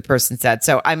what the person said.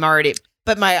 So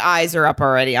but my eyes are up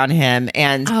already on him.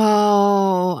 And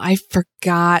I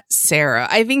forgot, Sarah.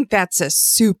 I think that's a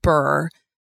super.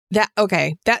 That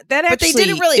actually, but they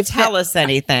didn't really tell us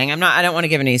anything. I don't want to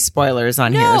give any spoilers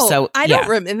on here. So I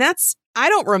don't. And that's. I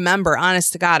don't remember.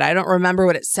 Honest to God, I don't remember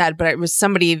what it said. But it was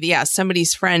somebody. Yeah,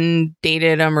 somebody's friend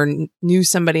dated him or knew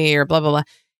somebody or blah blah blah.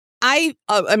 I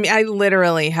mean, I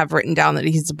literally have written down that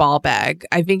he's a ball bag.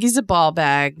 I think he's a ball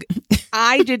bag.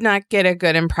 I did not get a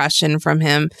good impression from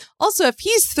him. Also, if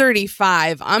he's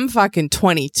 35, I'm fucking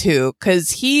 22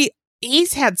 because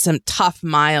he's had some tough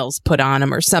miles put on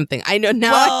him or something. I know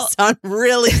now I sound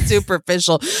really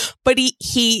superficial, but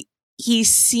he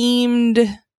seemed.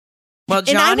 Well,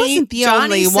 Johnny, and I wasn't the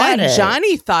only one.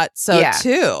 Johnny thought so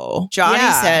too. Johnny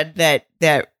said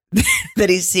that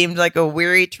he seemed like a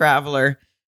weary traveler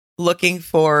looking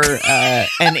for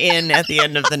an inn at the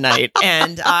end of the night,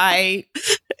 and I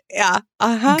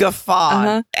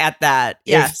guffawed at that.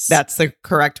 Yes, if that's the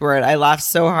correct word. I laughed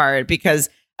so hard because,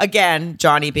 again,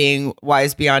 Johnny being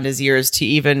wise beyond his years to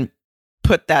even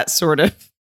put that sort of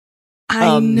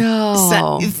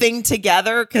thing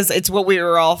together, because it's what we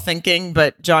were all thinking,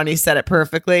 but Johnny said it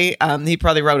perfectly. He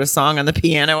probably wrote a song on the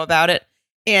piano about it,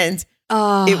 and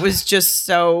it was just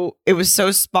so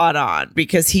spot on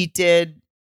because he did.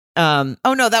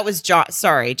 That was John.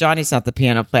 Sorry, Johnny's not the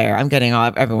piano player. I'm getting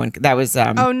all everyone. That was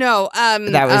that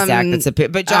was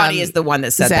Zach. But Johnny is the one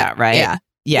that said Zach, that, right?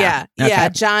 Yeah. Okay.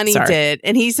 Johnny did,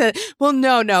 and he said, "Well,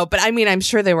 no." But I mean, I'm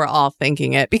sure they were all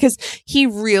thinking it because he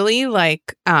really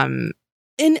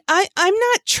And I'm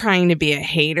not trying to be a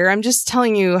hater. I'm just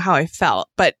telling you how I felt.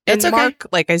 But it's okay. Mark,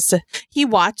 like I said, he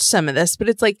watched some of this, but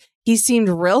it's like he seemed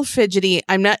real fidgety.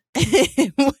 I'm not.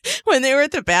 When they were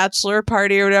at the bachelor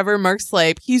party or whatever, Mark's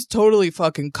like, he's totally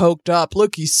fucking coked up.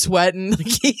 Look, he's sweating.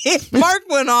 Mark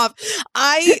went off.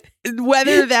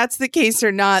 Whether that's the case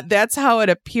or not, that's how it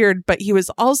appeared. But he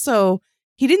was also.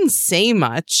 He didn't say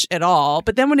much at all.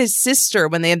 But then when they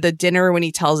had the dinner, when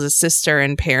he tells his sister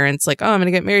and parents, like, oh, I'm going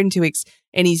to get married in 2 weeks.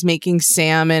 And he's making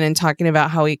salmon and talking about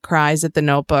how he cries at the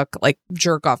Notebook, like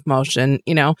jerk off motion.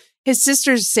 You know, his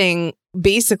sister's saying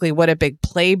basically what a big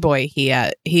playboy he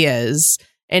is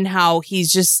and how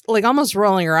he's just like almost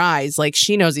rolling her eyes. Like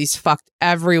she knows he's fucked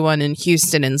everyone in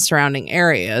Houston and surrounding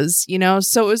areas, you know?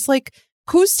 So it was like,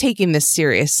 who's taking this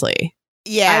seriously?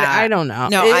 Yeah. I don't know.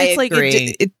 No, I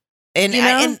agree.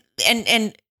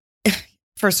 And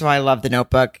first of all, I love the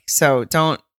Notebook, so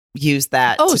don't use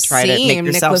that to try to make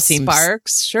yourself seem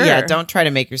Sparks. Sure, yeah. Don't try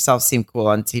to make yourself seem cool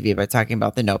on TV by talking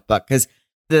about the Notebook because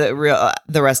the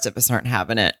rest of us aren't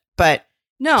having it. But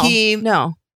I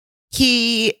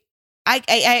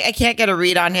can't get a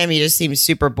read on him. He just seems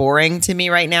super boring to me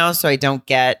right now. So I don't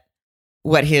get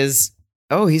what he's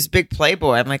a big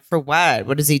playboy. I'm like, for what?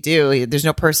 What does he do? There's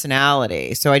no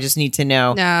personality. So I just need to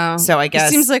know. No. So I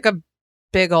guess he seems like a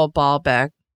big old ball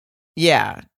bag.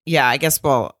 Yeah. Yeah. I guess,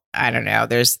 well, I don't know.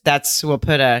 We'll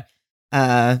put a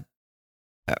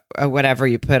whatever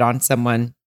you put on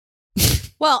someone.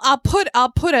 Well, I'll put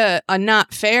a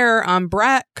not fair on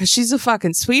Brett because she's a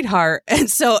fucking sweetheart. And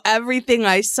so everything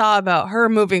I saw about her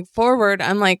moving forward,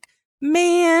 I'm like,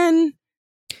 man,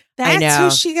 that's who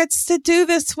she gets to do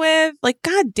this with. Like,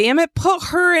 God damn it, put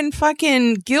her and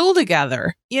fucking Gil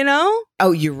together, you know?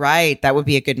 Oh, you're right. That would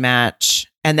be a good match.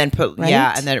 And then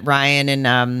and then Ryan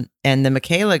and the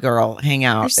Michaela girl hang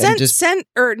out Ryan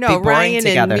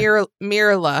together. and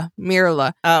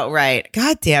Mirla. Oh, right.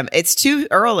 God damn, it's too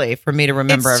early for me to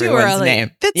remember everyone's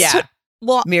name.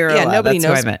 Mirla. Yeah, nobody that's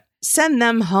knows. Who I meant. Send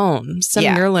them home. Send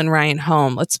Mirla and Ryan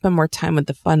home. Let's spend more time with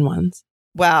the fun ones.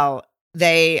 Well,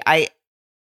 I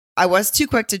was too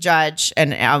quick to judge,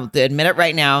 and I'll admit it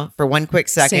right now for one quick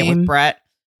second. With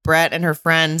Brett and her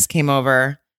friends came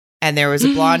over. And there was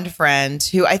a blonde friend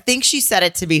who I think she said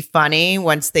it to be funny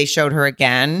once they showed her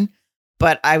again.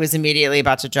 But I was immediately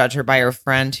about to judge her by her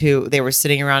friend who they were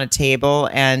sitting around a table.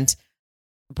 And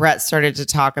Brett started to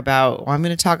talk about, I'm going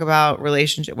to talk about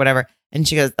relationship, whatever. And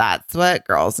she goes, that's what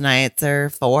girls' nights are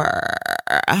for.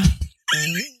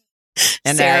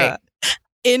 And Sarah,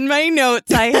 in my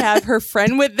notes, I have her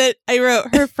friend with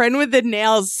the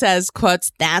nails says,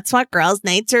 quotes, that's what girls'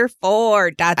 nights are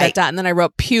for, ... And then I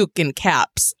wrote puke in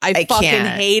caps. I fucking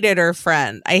hated her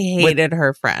friend.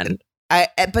 Her friend.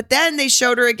 But then they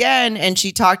showed her again and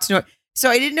she talked to her.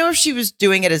 So I didn't know if she was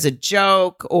doing it as a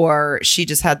joke or she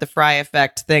just had the Fry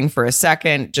effect thing for a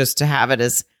second just to have it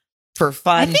as for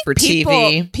fun, for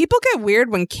TV. People get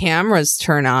weird when cameras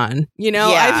turn on. You know,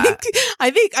 Yeah. I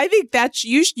think that's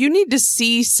you need to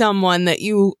see someone that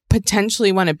you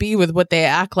potentially want to be with, what they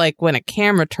act like when a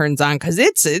camera turns on, because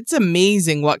it's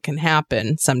amazing what can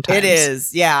happen sometimes. It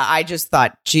is. Yeah. I just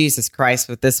thought, Jesus Christ,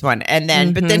 with this one. And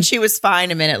then, but then she was fine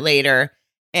a minute later.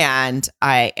 And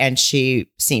she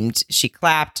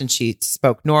clapped and she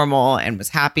spoke normal and was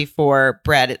happy for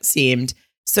Brett, it seemed.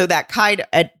 So that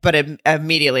but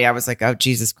immediately I was like, oh,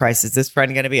 Jesus Christ, is this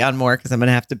friend going to be on more? Because I'm going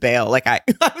to have to bail. Like I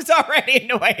was already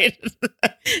annoyed.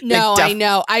 No, I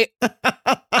know.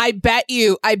 I bet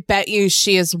you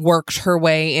she has worked her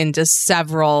way into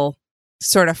several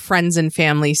sort of friends and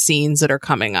family scenes that are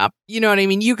coming up. You know what I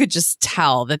mean? You could just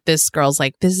tell that this girl's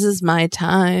like, this is my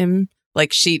time.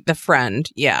 Like the friend.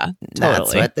 Yeah, totally.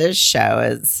 That's what this show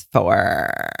is for.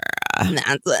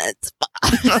 That's what it's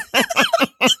for.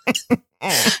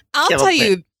 I'll tell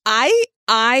you, I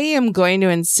am going to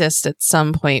insist at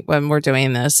some point when we're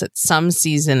doing this, at some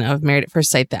season of Married at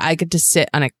First Sight, that I get to sit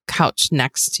on a couch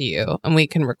next to you and we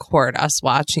can record us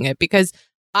watching it, because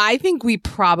I think we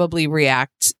probably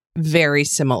react very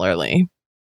similarly.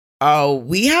 Oh,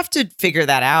 we have to figure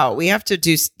that out. We have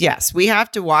to we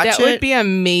have to watch it. That would be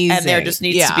amazing. And there just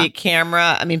needs to be a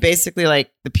camera. I mean, basically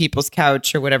like the People's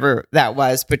Couch or whatever that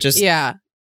was, but just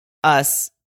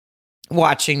us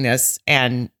watching this,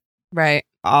 and right.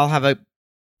 I'll have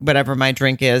whatever my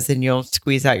drink is, and you'll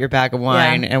squeeze out your bag of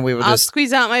wine, and we will I'll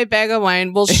squeeze out my bag of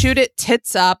wine. We'll shoot it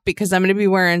tits up, because I'm going to be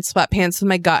wearing sweatpants with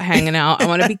my gut hanging out. I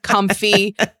want to be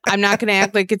comfy. I'm not going to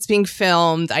act like it's being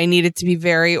filmed. I need it to be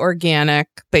very organic.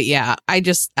 But yeah, I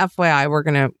just FYI, we're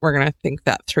gonna think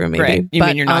that through maybe. Right. You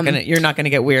mean you're not gonna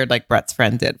get weird like Brett's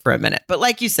friend did for a minute. But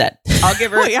like you said, I'll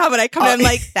give her. Well, yeah, but I come in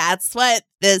like, that's what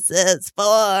this is for,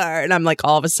 and I'm like,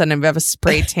 all of a sudden I have a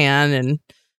spray tan and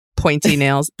pointy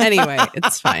nails. Anyway,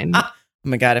 it's fine. Oh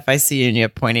my God, if I see you and you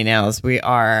have pointy nails, we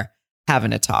are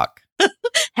having a talk.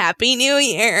 Happy New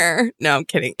Year. No, I'm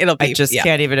kidding. It'll be. I just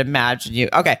can't even imagine you.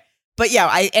 Okay. But yeah,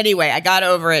 I got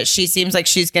over it. She seems like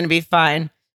she's going to be fine.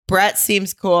 Brett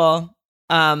seems cool.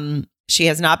 She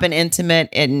has not been intimate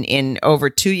in over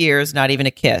 2 years, not even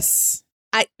a kiss.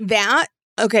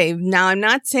 Okay, now I'm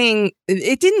not saying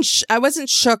it didn't. I wasn't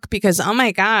shook because, oh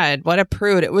my God, what a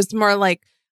prude. It was more like,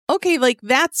 okay, like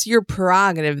that's your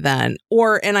prerogative then.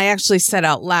 And I actually said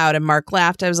out loud, and Mark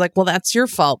laughed. I was like, well, that's your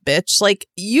fault, bitch. Like,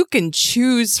 you can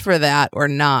choose for that or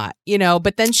not, you know?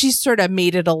 But then she sort of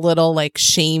made it a little like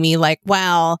shamey, like,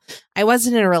 well, I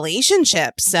wasn't in a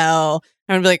relationship. So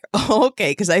I'm like, oh,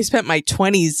 okay, because I spent my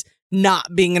 20s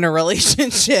not being in a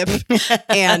relationship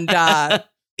and,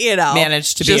 you know,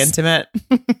 managed to be intimate.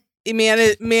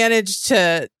 Managed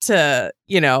to,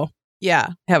 you know,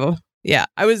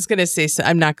 I was going to say so.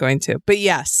 I'm not going to. But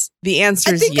yes, the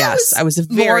answer is yes. I was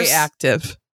very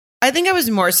active. I think I was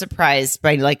more surprised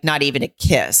by like not even a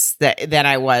kiss than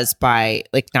I was by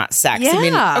like not sex. Yeah. I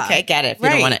mean, okay, I get it if you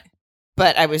don't want it.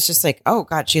 But I was just like, oh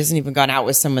God, she hasn't even gone out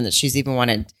with someone that she's even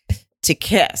wanted to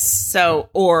kiss. So,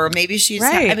 or maybe she's,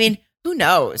 I mean, who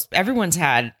knows? Everyone's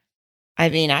had,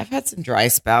 I've had some dry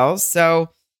spells. So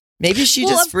maybe she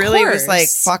just really was like,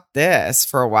 fuck this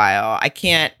for a while. I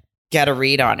can't get a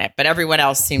read on it. But everyone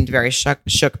else seemed very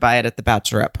shook by it at the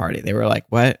bachelorette party. They were like,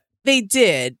 what? They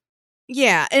did.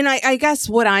 Yeah. And I guess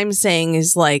what I'm saying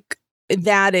is like,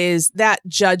 that is that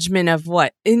judgment of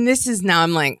what, and this is now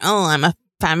I'm like, oh, I'm a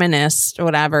feminist or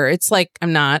whatever. It's like,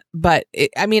 I'm not, but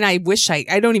I wish I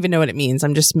don't even know what it means.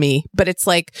 I'm just me, but it's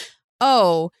like,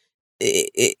 oh,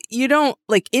 you don't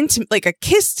like intimate, like a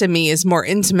kiss to me is more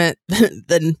intimate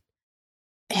than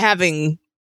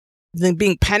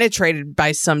being penetrated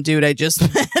by some dude I just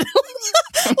met.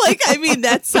 Like, I mean,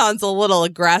 that sounds a little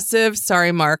aggressive.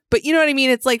 Sorry, Mark. But you know what I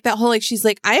mean? It's like that whole, like, she's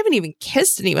like, I haven't even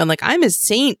kissed anyone. Like, I'm a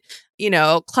saint, you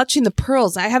know, clutching the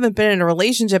pearls. I haven't been in a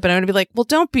relationship. And I'm going to be like, well,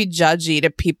 don't be judgy to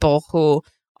people who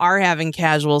are having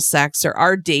casual sex or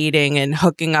are dating and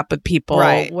hooking up with people,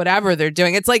 right, whatever they're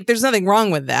doing. It's like, there's nothing wrong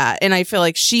with that. And I feel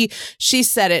like she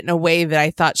said it in a way that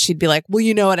I thought she'd be like, well,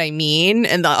 you know what I mean?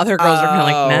 And the other girls are kind of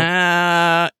like,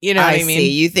 nah, you know what I mean? See.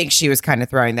 You think she was kind of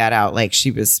throwing that out, like she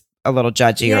was a little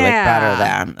judgy or like better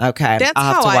than. Okay. That's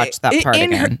I'll have to watch that part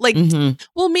again. Her, like,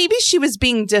 well, maybe she was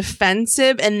being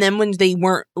defensive. And then when they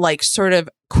weren't like sort of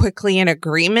quickly in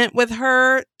agreement with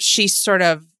her, she sort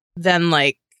of then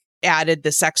like added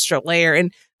this extra layer.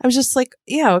 And I was just like,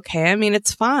 yeah, okay. I mean,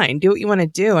 it's fine. Do what you want to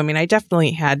do. I mean, I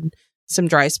definitely had some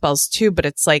dry spells too, but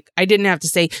it's like, I didn't have to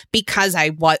say because I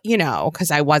was, you know,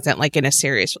 because I wasn't like in a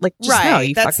serious, like, just,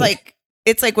 right. No, that's like,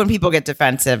 it's like when people get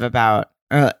defensive about,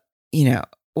 you know,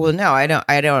 Well, no, I don't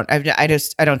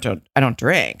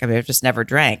drink. I mean, I've just never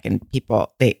drank, and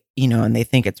people, and they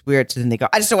think it's weird. So then they go,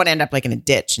 I just don't want to end up like in a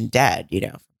ditch and dead,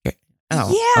 Oh,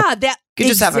 yeah, okay. that you could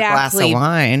just have a glass of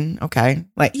wine. Okay.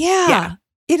 Like, yeah.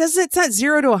 It's not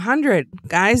 0 to 100,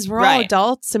 guys. We're all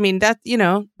adults. I mean, that,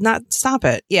 not stop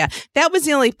it. Yeah. That was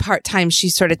the only time she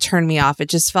sort of turned me off. It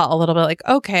just felt a little bit like,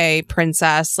 okay,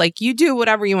 princess, like you do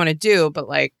whatever you want to do, but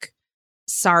like,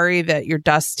 sorry that you're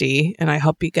dusty, and I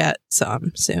hope you get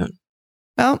some soon.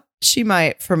 Well, she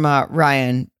might from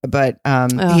Ryan, but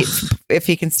if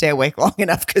he can stay awake long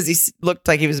enough, because he looked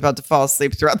like he was about to fall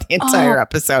asleep throughout the entire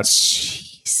episode.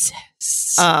 Jesus.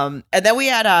 And then we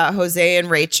had Jose and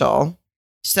Rachel.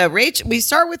 So we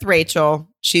start with Rachel.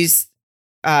 She's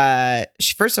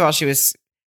first of all, she was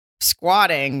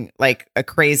squatting like a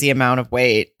crazy amount of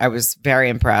weight. I was very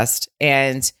impressed.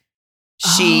 And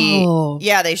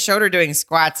they showed her doing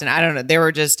squats, and I don't know.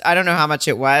 I don't know how much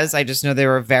it was. I just know they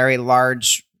were very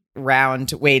large,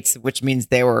 round weights, which means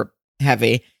they were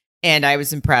heavy. And I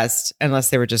was impressed,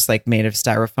 unless they were just like made of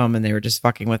styrofoam and they were just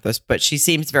fucking with us. But she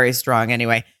seems very strong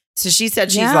anyway. So she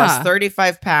said she's lost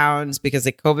 35 pounds because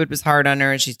like COVID was hard on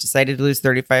her, and she's decided to lose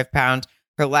 35 pounds.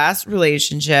 Her last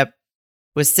relationship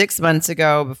was 6 months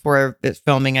ago, before the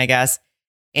filming, I guess.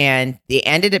 And they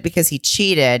ended it because he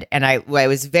cheated. And I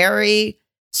was very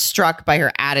struck by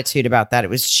her attitude about that.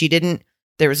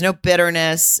 There was no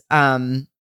bitterness,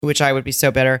 which I would be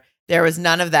so bitter. There was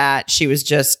none of that. She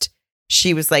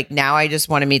was like, now I just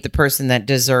want to meet the person that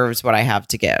deserves what I have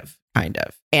to give, kind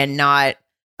of. And not,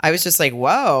 I was just like,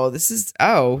 whoa,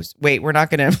 wait, we're not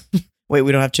going to, wait,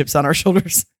 we don't have chips on our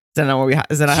shoulders. Is that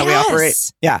not how we operate?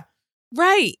 Yeah.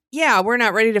 Right. Yeah. We're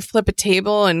not ready to flip a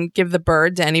table and give the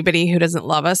bird to anybody who doesn't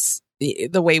love us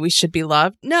the way we should be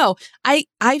loved. No,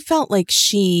 I felt like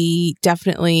she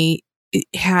definitely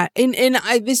had, and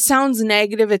this sounds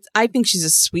negative. I think she's a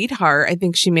sweetheart. I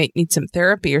think she may need some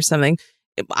therapy or something.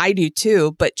 I do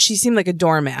too, but she seemed like a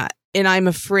doormat, and I'm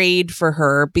afraid for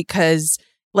her because,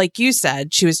 like you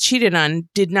said, she was cheated on,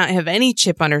 did not have any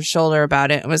chip on her shoulder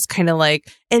about it. It was kind of like,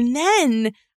 and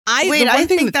then I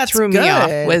think that threw me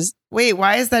off was, wait,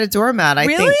 why is that a doormat?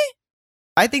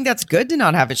 I think that's good to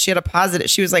not have it. She had a positive.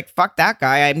 She was like, fuck that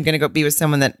guy. I'm going to go be with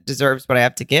someone that deserves what I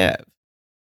have to give.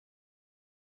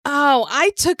 Oh,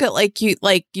 I took it like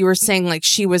you were saying, like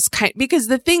she was because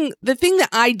the thing that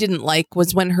I didn't like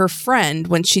was when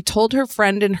she told her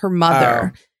friend and her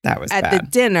mother that was at bad. the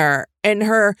dinner, and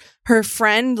her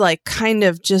friend like kind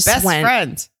of just best went.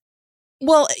 Friend.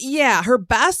 Well, yeah, her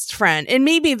best friend. And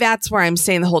maybe that's where I'm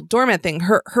saying the whole doormat thing.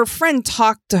 Her friend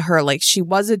talked to her like she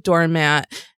was a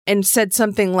doormat and said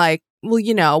something like,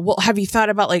 well, have you thought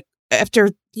about like after,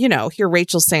 here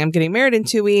Rachel's saying I'm getting married in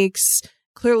 2 weeks.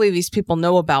 Clearly these people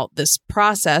know about this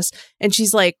process. And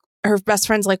she's like, her best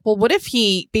friend's like, well, what if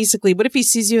he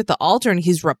sees you at the altar and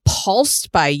he's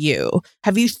repulsed by you?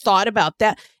 Have you thought about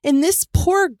that? And this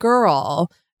poor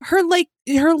girl, her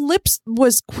lips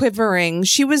was quivering.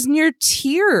 She was near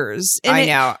tears. And I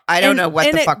know. I don't know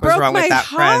what the fuck was wrong with that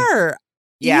friend.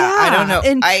 Yeah, I don't know.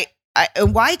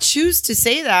 And why choose to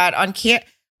say that on camp?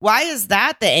 Why is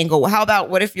that the angle? How about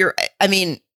what if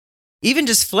even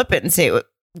just flip it and say,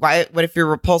 what if you're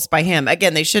repulsed by him?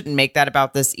 Again, they shouldn't make that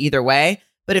about this either way.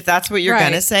 But if that's what you're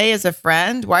going to say as a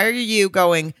friend, why are you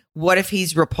going, what if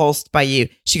he's repulsed by you?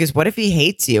 She goes, what if he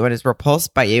hates you and is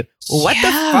repulsed by you? Well, what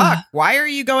the fuck? Why are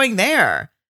you going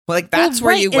there? Well, like, that's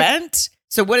where you went?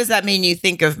 So what does that mean you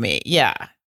think of me? Yeah.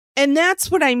 And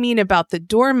that's what I mean about the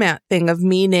doormat thing of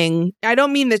meaning, I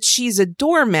don't mean that she's a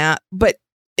doormat, but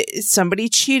somebody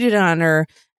cheated on her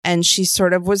and she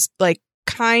sort of was like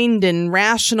kind and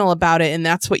rational about it, and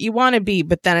that's what you want to be.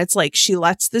 But then it's like she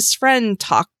lets this friend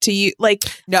talk to you. Like,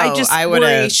 no, I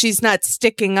worry she's not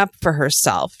sticking up for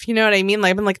herself. You know what I mean?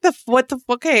 Like, I'm like,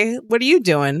 okay, what are you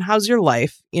doing? How's your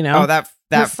life? Oh, that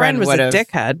friend was a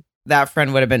dickhead. That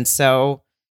friend would have been so.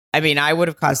 I mean, I would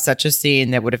have caused such a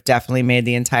scene that would have definitely made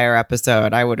the entire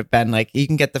episode. I would have been like, you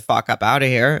can get the fuck up out of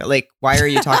here. Like, why are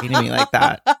you talking to me like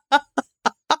that?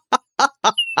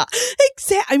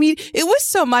 Exactly. I mean, it was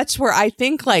so much where I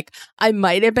think like I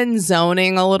might have been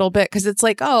zoning a little bit because it's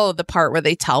like, oh, the part where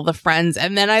they tell the friends.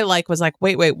 And then I was like,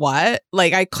 wait, what?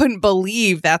 Like, I couldn't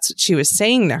believe that's what she was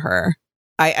saying to her.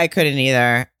 I couldn't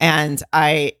either. And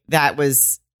I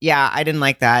didn't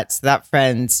like that. So that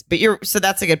friend, so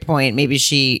that's a good point. Maybe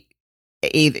she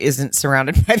isn't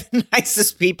surrounded by the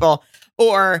nicest people,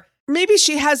 or maybe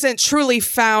she hasn't truly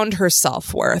found her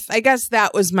self-worth. I guess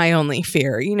that was my only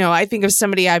fear. I think of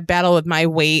somebody I battle with my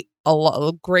weight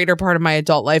a greater part of my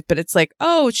adult life, but it's like,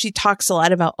 oh, she talks a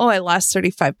lot about, I lost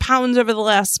 35 pounds over the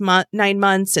last 9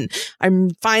 months, and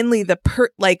I'm finally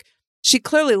she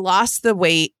clearly lost the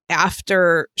weight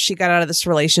after she got out of this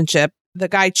relationship. The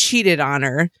guy cheated on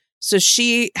her. So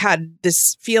she had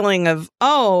this feeling of,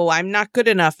 oh, I'm not good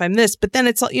enough. I'm this. But then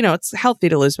it's, it's healthy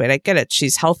to lose weight. I get it.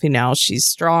 She's healthy now. She's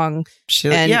strong.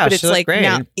 But it's like great.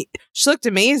 Now she looked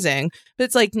amazing. But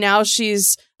it's like now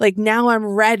she's like, now I'm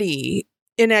ready.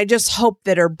 And I just hope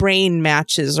that her brain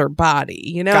matches her body.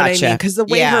 You know what I mean? Because the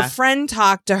way her friend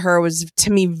talked to her was,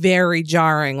 to me, very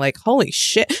jarring. Like, holy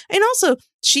shit. And also,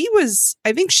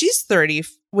 I think she's 30.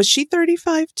 Was she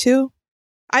 35 too?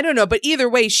 I don't know. But either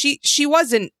way, she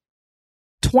wasn't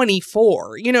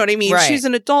 24. You know what I mean? Right. She's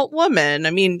an adult woman. I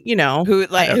mean,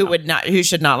 who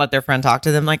should not let their friend talk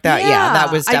to them like that. Yeah,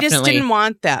 that was definitely. I just didn't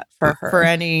want that for her. For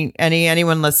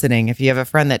anyone listening, if you have a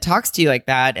friend that talks to you like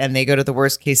that and they go to the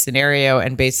worst case scenario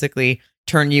and basically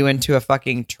turn you into a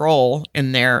fucking troll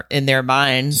in their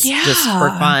minds just for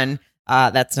fun,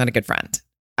 that's not a good friend.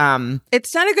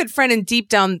 It's not a good friend, and deep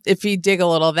down, if you dig a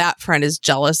little, that friend is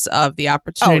jealous of the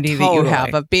opportunity that you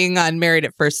have of being on Married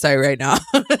at First Sight right now.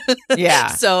 Yeah.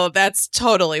 So that's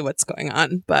totally what's going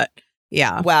on. But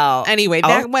yeah. Well, anyway,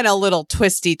 that went a little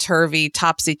twisty-turvy,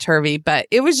 topsy-turvy, but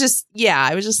it was just,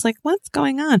 I was just like, what's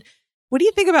going on? What do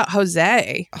you think about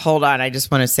Jose? Hold on. I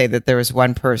just want to say that there was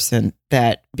one person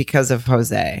that, because of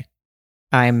Jose,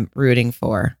 I'm rooting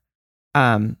for.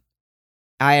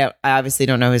 I obviously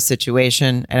don't know his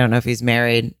situation. I don't know if he's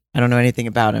married. I don't know anything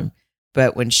about him.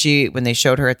 But when they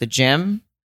showed her at the gym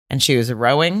and she was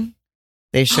rowing,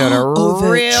 they showed a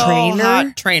real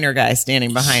hot trainer guy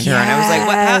standing behind her. And I was like,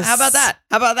 what? How about that?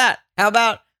 How about that? How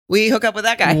about we hook up with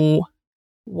that guy?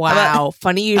 Wow.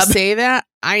 Funny you say that.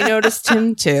 I noticed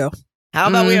him too. How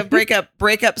about we have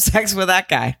breakup sex with that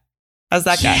guy? How's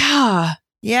that guy? Yeah.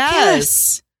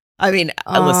 Yes. I mean,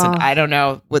 listen, I don't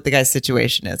know what the guy's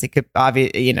situation is. He could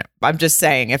obviously, I'm just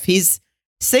saying, if he's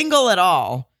single at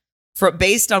all,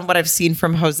 based on what I've seen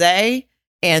from Jose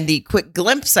and the quick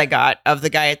glimpse I got of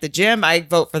the guy at the gym, I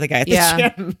vote for the guy at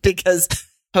the gym because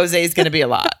Jose is going to be a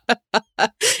lot.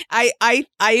 I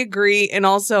agree. And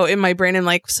also in my brain, I'm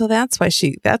like, so that's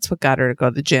what got her to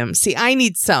go to the gym. See, I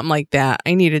need something like that.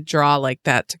 I need a draw like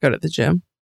that to go to the gym.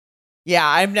 Yeah,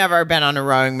 I've never been on a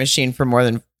rowing machine for more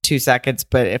than 2 seconds,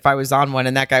 but if I was on one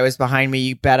and that guy was behind me,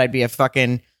 you bet I'd be a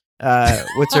fucking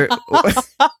what's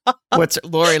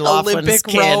Lori Laughlin's Olympic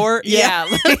kid? Rower? Yeah.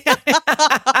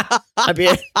 I'd be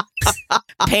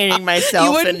painting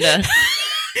myself into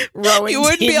rowing. You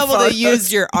wouldn't be able to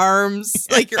use your arms.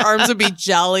 Like your arms would be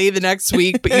jelly the next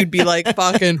week, but you'd be like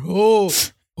fucking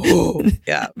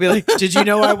yeah. Be like, did you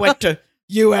know I went to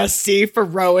USC for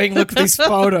rowing? Look at these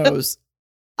photos.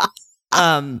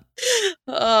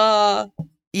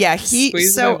 Yeah,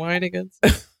 squeeze my wine against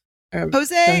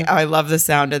Jose. I love the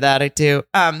sound of that. I do.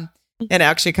 It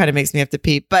actually kind of makes me have to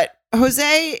pee. But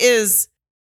Jose is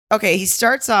okay. He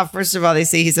starts off, first of all, they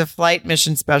say he's a flight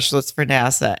mission specialist for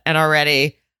NASA, and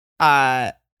already,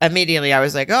 immediately I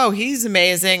was like, oh, he's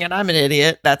amazing, and I'm an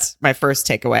idiot. That's my first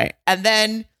takeaway. And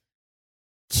then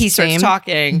he starts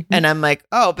talking, and I'm like,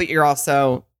 oh, but you're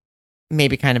also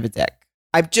maybe kind of a dick.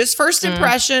 I'm just first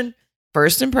impression.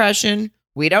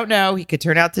 We don't know. He could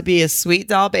turn out to be a sweet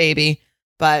doll baby,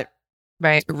 but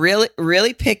really,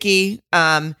 really picky.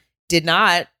 Did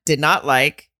not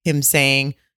like him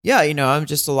saying, yeah, I'm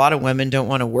just, a lot of women don't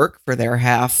want to work for their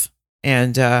half.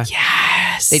 And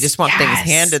yes, they just want things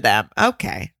handed to them.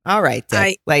 Okay. All right.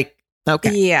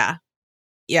 Okay. Yeah.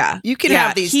 Yeah. You can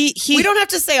have these. We don't have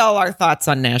to say all our thoughts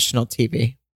on national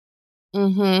TV.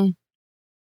 Mm-hmm.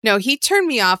 No, he turned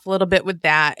me off a little bit with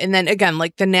that. And then again,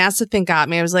 like the NASA thing got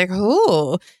me. I was like,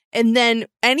 oh. And then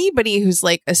anybody who's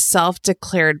like a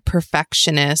self-declared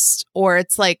perfectionist, or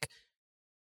it's like,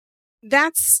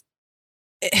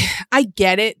 I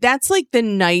get it. That's like the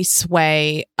nice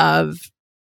way of,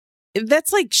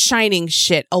 that's like shining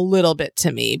shit a little bit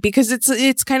to me, because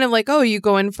it's kind of like, oh, you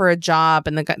go in for a job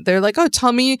and they're like, oh,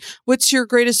 tell me what's your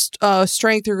greatest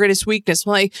strength or greatest weakness.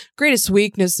 Well, my greatest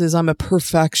weakness is I'm a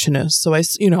perfectionist, so I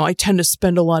tend to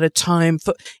spend a lot of time.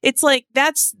 It's like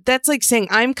that's like saying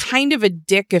I'm kind of a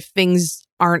dick if things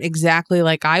aren't exactly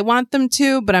like I want them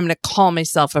to, but I'm going to call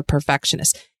myself a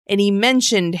perfectionist. And he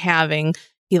mentioned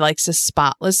he likes a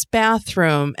spotless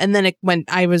bathroom, and then when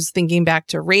I was thinking back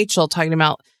to Rachel talking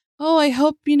about, oh, I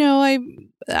hope,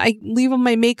 I leave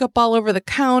my makeup all over the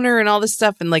counter and all this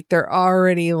stuff. And like, they're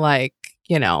already like,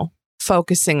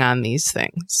 focusing on these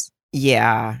things.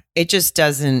 Yeah. It just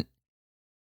doesn't,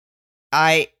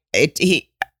 I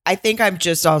think I'm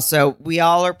just also, we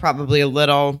all are probably a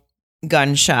little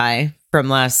gun shy from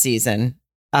last season.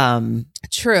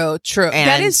 True.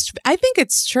 That is, I think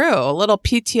it's true. A little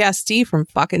PTSD from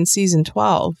fucking season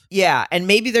 12. Yeah. And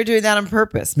maybe they're doing that on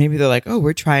purpose. Maybe they're like, oh,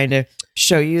 we're trying to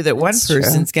show you that one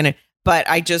person's going to, but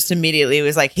I just immediately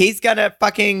was like, he's going to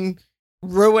fucking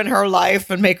ruin her life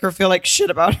and make her feel like shit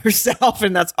about herself.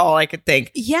 And that's all I could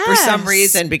think for some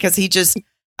reason, because he just,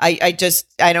 I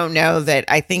don't know that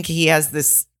I think he has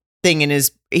this thing in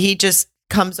he just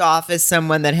comes off as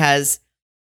someone that has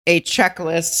a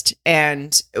checklist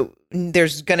and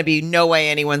there's going to be no way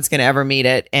anyone's going to ever meet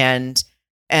it. And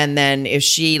then if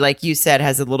she, like you said,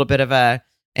 has a little bit of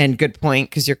and good point,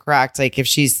 because you're correct. Like if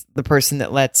she's the person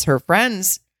that lets her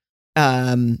friends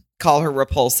call her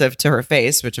repulsive to her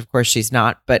face, which of course she's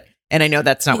not, and I know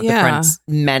that's not what the friends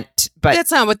meant, but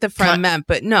that's not what the friend meant,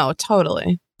 but no,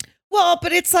 totally. Well,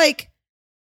 but it's like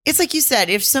you said,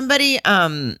 if somebody,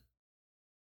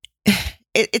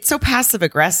 it's so passive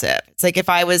aggressive. It's like if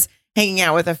I was hanging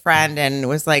out with a friend and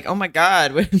was like, oh my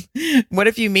God, what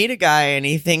if you meet a guy and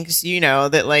he thinks,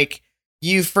 that like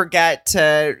you forget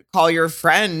to call your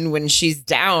friend when she's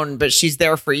down, but she's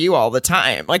there for you all the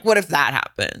time. Like, what if that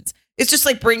happens? It's just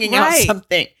like bringing out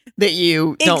something that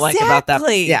you don't like about that.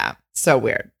 Yeah. So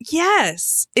weird.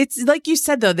 Yes. It's like you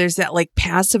said, though, there's that like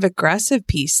passive aggressive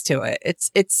piece to it.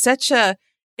 It's such and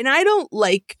I don't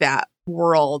like that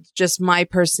world, just my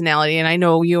personality. And I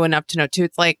know you enough to know too.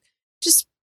 It's like, just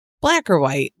black or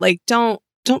white. Like, don't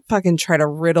fucking try to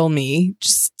riddle me.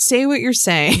 Just say what you're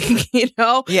saying,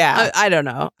 Yeah. I don't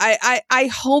know.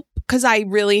 I hope, because I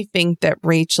really think that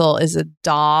Rachel is a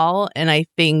doll. And I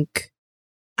think,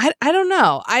 I don't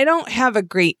know. I don't have a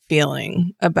great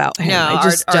feeling about him. No, I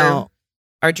just don't.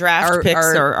 Our draft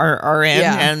picks are in,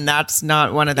 and that's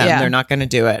not one of them. Yeah. They're not going to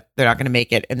do it. They're not going to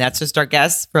make it. And that's just our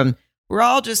guess we're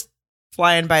all just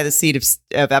flying by the seat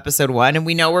of episode 1. And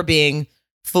we know we're being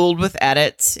fooled with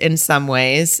edits in some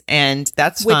ways. And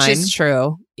that's fine. Which is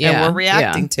true. Yeah. And we're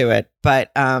reacting to it. But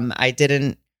I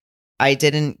didn't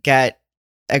get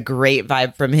a great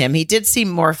vibe from him. He did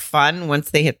seem more fun once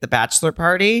they hit the bachelor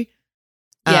party.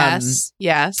 Yes,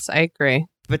 I agree.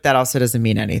 But that also doesn't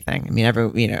mean anything. I mean,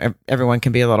 everyone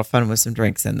can be a little fun with some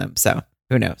drinks in them. So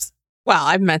who knows? Well,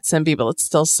 I've met some people. It's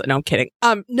still no, I'm kidding.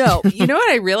 No, you know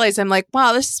what I realized? I'm like,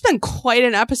 wow, this has been quite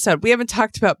an episode. We haven't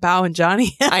talked about Bao and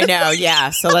Johnny yet. I know,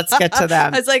 yeah. So let's get to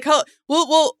them. I was like,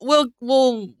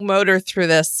 we'll motor through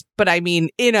this, but I mean,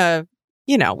 we have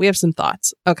some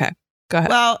thoughts. Okay, go ahead.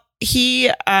 Well,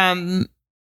 he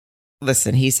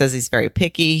listen, he says he's very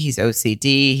picky. He's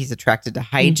OCD. He's attracted to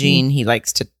hygiene. Mm-hmm. He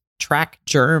likes to track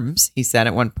germs, he said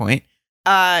at one point.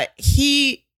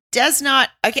 He does not,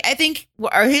 I think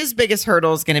his biggest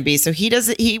hurdle is going to be, so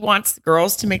he wants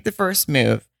girls to make the first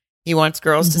move. He wants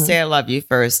girls to say, I love you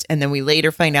first. And then we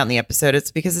later find out in the episode,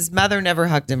 it's because his mother never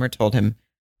hugged him or told him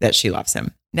that she loves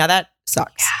him. Now that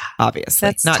sucks, obviously.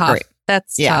 That's not tough. Great.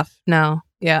 That's tough. No.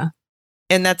 Yeah.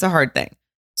 And that's a hard thing.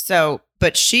 So,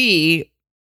 but she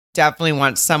definitely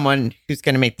wants someone who's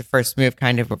going to make the first move,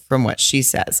 kind of from what she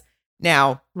says.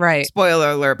 Now, spoiler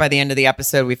alert, by the end of the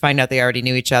episode, we find out they already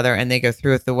knew each other and they go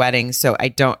through with the wedding. So I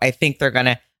think they're going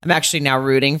to, I'm actually now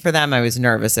rooting for them. I was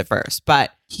nervous at first,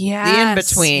 but the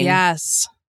in-between. Yes.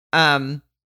 When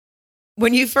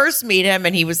you first meet him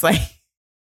and he was like,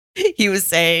 he was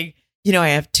saying, I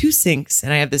have 2 sinks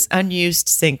and I have this unused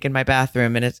sink in my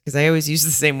bathroom. And it's because I always use the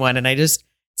same one. And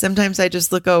sometimes I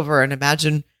just look over and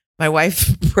imagine my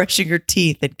wife brushing her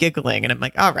teeth and giggling. And I'm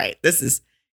like, all right, it's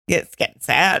getting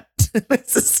sad.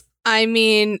 I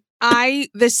mean,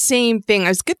 the same thing. I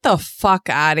was, get the fuck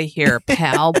out of here,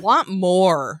 pal. Want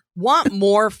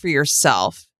more for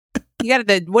yourself. You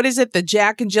got what is it? The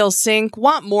Jack and Jill sink.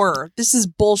 Want more. This is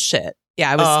bullshit.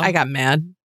 Yeah, I got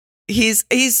mad. He's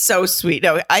so sweet.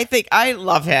 No, I think I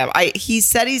love him. He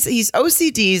said he's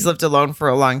OCD. He's lived alone for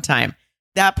a long time.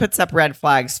 That puts up red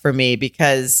flags for me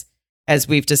because, as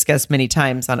we've discussed many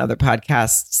times on other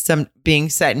podcasts, some being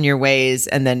set in your ways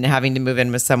and then having to move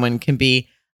in with someone can be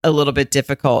a little bit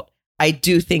difficult. I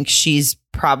do think she's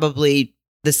probably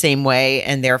the same way,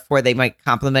 and therefore they might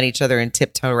complement each other and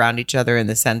tiptoe around each other in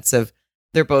the sense of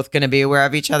they're both going to be aware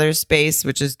of each other's space,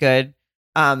 which is good.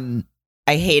 I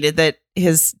hated that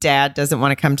his dad doesn't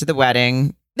want to come to the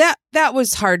wedding. That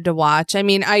was hard to watch. I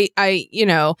mean, I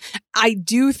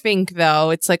do think though,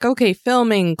 it's like, okay,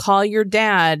 filming, call your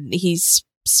dad. He's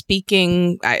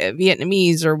speaking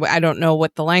Vietnamese, or I don't know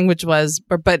what the language was,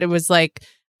 but it was like,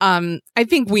 I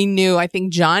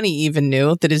think Johnny even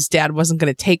knew that his dad wasn't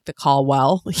going to take the call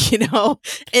well,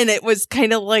 and it was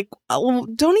kind of like, oh,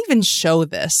 don't even show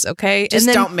this. Okay. Just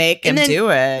don't make him do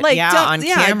it. Like, on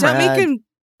camera. Don't make him.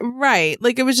 Right.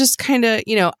 Like, it was just kind of,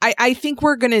 I think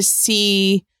we're going to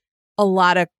see a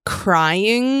lot of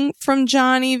crying from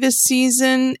Johnny this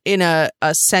season in a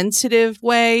sensitive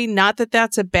way. Not that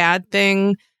that's a bad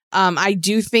thing. I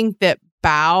do think that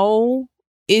Bao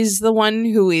is the one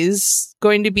who is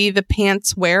going to be the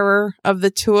pants wearer of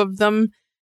the two of them.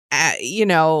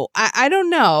 I don't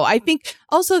know. I think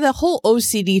also the whole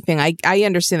OCD thing, I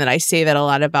understand that I say that a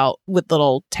lot about with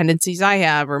little tendencies I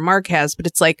have or Mark has, but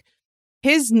it's like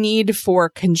his need for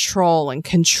control and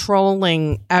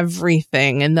controlling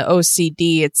everything and the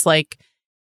OCD. It's like,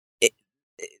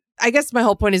 I guess my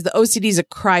whole point is the OCD is a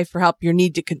cry for help. Your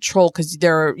need to control because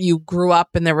you grew up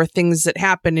and there were things that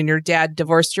happened and your dad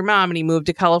divorced your mom and he moved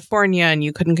to California and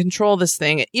you couldn't control this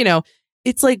thing.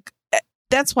 It's like,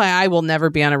 that's why I will never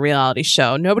be on a reality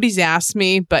show. Nobody's asked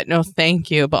me, but no,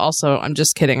 thank you. But also, I'm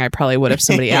just kidding. I probably would if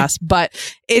somebody asked. But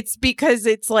it's because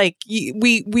it's like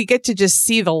we get to just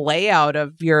see the layout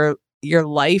of your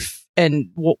life and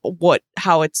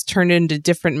how it's turned into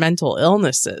different mental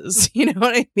illnesses. You know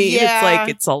what I mean? Yeah. It's like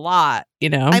it's a lot.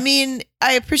 I mean,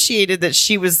 I appreciated that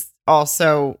she was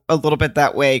also a little bit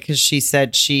that way because she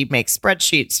said she makes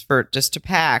spreadsheets for just to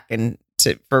pack and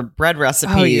for bread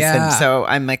recipes. Oh, yeah. And so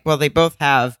I'm like, well, they both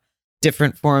have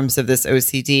different forms of this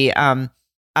OCD.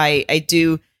 I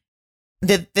do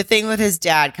the thing with his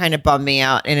dad kind of bummed me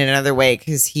out in another way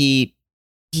because he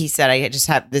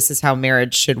said, this is how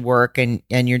marriage should work and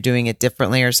you're doing it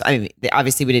differently.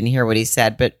 Obviously we didn't hear what he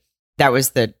said, but that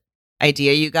was the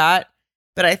idea you got.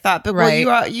 But I thought, right.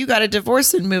 Well, you got a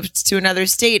divorce and moved to another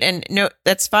state. And no,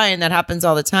 that's fine. That happens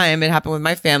all the time. It happened with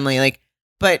my family.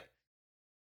 But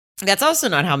that's also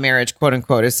not how marriage, quote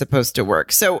unquote, is supposed to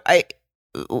work. So why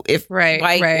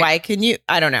can you?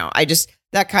 I don't know. I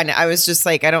was just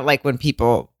like, I don't like when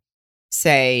people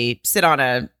sit on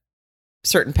a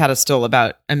certain pedestal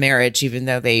about a marriage, even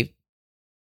though they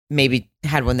maybe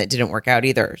had one that didn't work out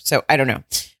either. So I don't know.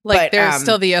 There's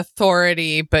still the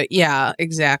authority, but yeah,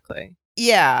 exactly.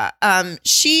 Yeah.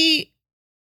 It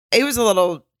was a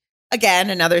little,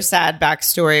 again, another sad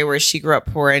backstory where she grew up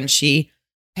poor and she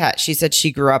said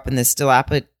she grew up in this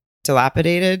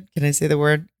dilapidated. Can I say the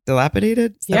word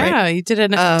dilapidated? Yeah, right? You did a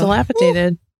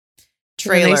dilapidated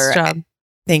trailer. Nice job.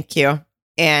 Thank you.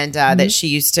 And that she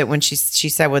used to, when she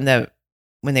said when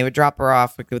they would drop her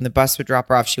off, when the bus would drop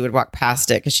her off, she would walk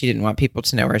past it because she didn't want people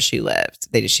to know where she lived.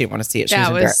 She didn't want to see it. She was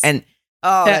embarrassed. And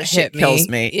that shit kills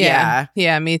me. Yeah.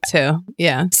 Yeah, me too.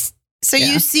 Yeah. So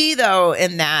you see though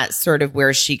in that sort of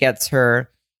where she gets her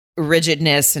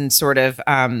rigidness and sort of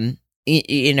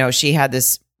she had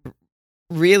this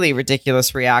really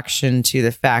ridiculous reaction to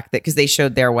the fact that because they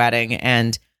showed their wedding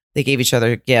and they gave each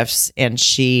other gifts and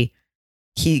he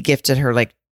gifted her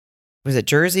was it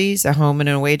jerseys, a home and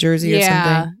an away jersey or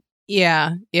something?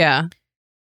 Yeah.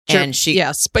 And she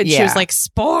was like,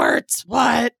 sports,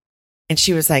 what? And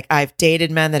she was like, I've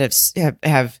dated men that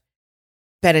have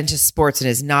been into sports and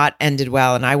has not ended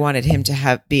well. And I wanted him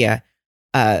to be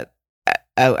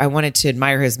I wanted to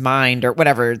admire his mind or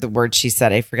whatever the word she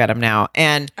said. I forget him now.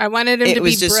 And I wanted him to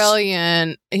be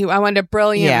brilliant. I wanted a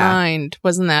brilliant mind.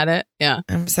 Wasn't that it? Yeah.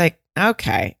 I was like,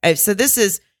 okay. So this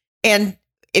is, and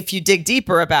if you dig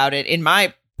deeper about it in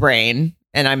my brain,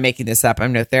 and I'm making this up,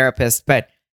 I'm no therapist, but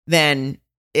then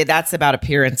that's about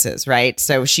appearances, right?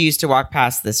 So she used to walk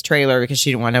past this trailer because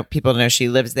she didn't want people to know she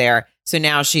lives there. So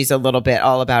now she's a little bit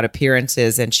all about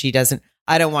appearances and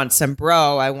I don't want some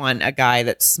bro. I want a guy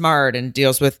that's smart and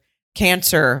deals with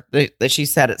cancer that she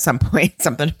said at some point,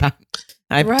 something about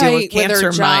I deal with cancer. With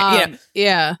her job.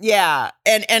 Yeah.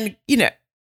 And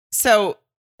so,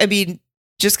 I mean,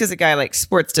 just because a guy likes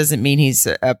sports doesn't mean he's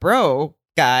a bro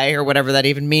guy or whatever that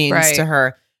even means to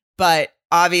her. But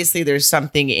obviously there's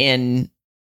something in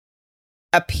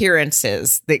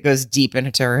appearances that goes deep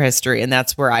into her history. And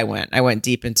that's where I went. I went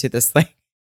deep into this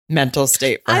mental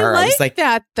state for her. I like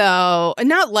that though.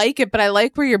 Not like it, but I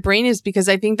like where your brain is because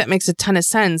I think that makes a ton of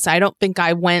sense. I don't think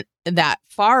I went that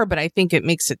far, but I think it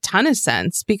makes a ton of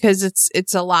sense because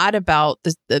it's a lot about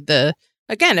the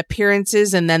again,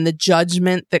 appearances and then the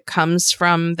judgment that comes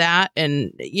from that.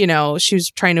 And, she was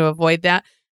trying to avoid that.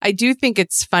 I do think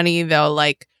it's funny though,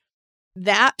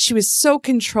 that she was so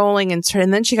controlling and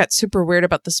then she got super weird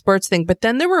about the sports thing. But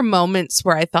then there were moments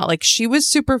where I thought she was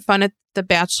super fun at the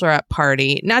bachelorette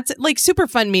party. Not super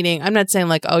fun, meaning I'm not saying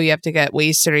oh, you have to get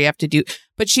wasted or you have to do,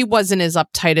 but she wasn't as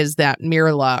uptight as that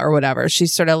Mirla or whatever. She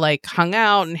sort of hung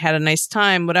out and had a nice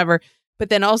time, whatever. But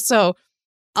then also,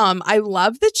 I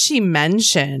love that she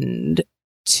mentioned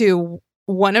to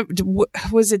one of,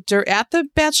 was it at the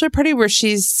bachelor party where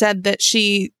she said that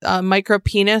she micro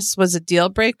penis was a deal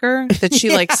breaker, that she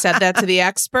said that to the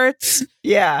experts.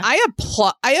 Yeah.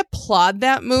 I applaud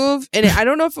that move. And I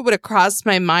don't know if it would have crossed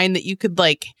my mind that you could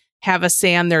have a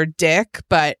say on their dick,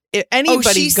 but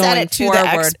anybody she going said it to forward, the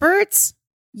experts.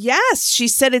 Yes, she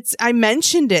said I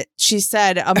mentioned it. She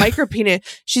said a micro penis.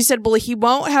 She said, well, he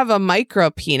won't have a micro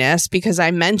penis because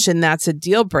I mentioned that's a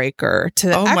deal breaker to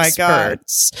the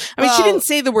experts. I mean, she didn't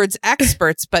say the words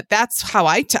experts, but that's how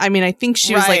I mean, I think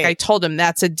she was like, I told him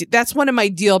that's one of my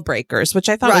deal breakers, which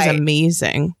I thought was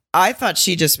amazing. I thought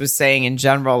she just was saying in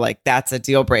general, like, that's a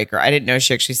deal breaker. I didn't know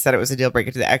she actually said it was a deal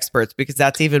breaker to the experts, because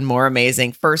that's even more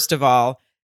amazing. First of all,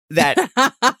 that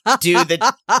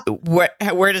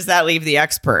where does that leave the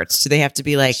experts? Do they have to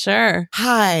be like, sure,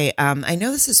 hi, I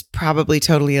know this is probably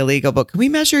totally illegal, but can we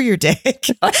measure your dick?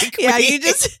 Like, yeah, you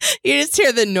just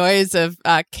hear the noise of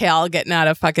Cal getting out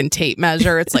a fucking tape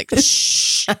measure. It's like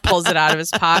shh, pulls it out of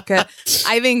his pocket.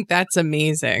 I think that's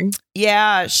amazing.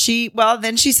 Yeah,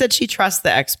 then she said she trusts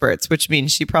the experts, which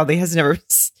means she probably has never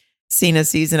seen a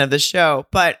season of the show.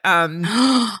 But I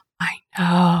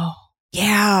know.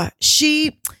 Yeah,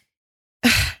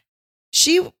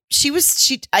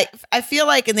 I feel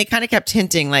like, and they kind of kept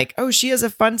hinting like, oh, she has a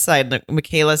fun side. Like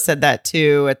Michaela said that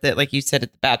too like you said,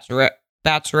 at the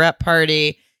bachelorette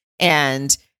party.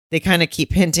 And they kind of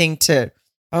keep hinting to,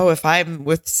 oh, if I'm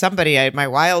with somebody, my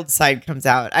wild side comes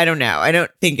out. I don't know. I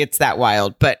don't think it's that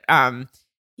wild, but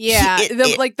yeah,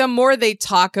 the more they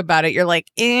talk about it, you're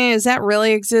like, does that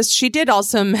really exist? She did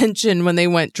also mention when they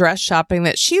went dress shopping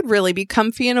that she'd really be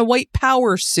comfy in a white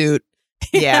power suit.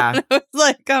 Yeah. I was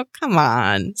like, oh, come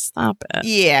on, stop it.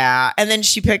 Yeah. And then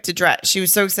she picked a dress. She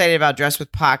was so excited about dress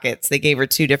with pockets. They gave her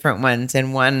two different ones,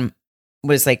 and one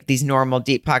was like these normal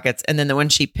deep pockets. And then the one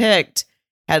she picked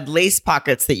had lace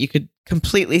pockets that you could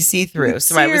completely see through.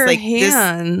 So I was like,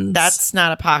 that's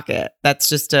not a pocket. That's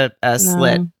just a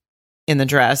slit in the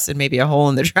dress and maybe a hole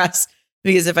in the dress.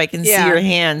 Because if I can see your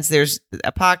hands, there's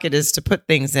a pocket is to put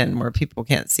things in where people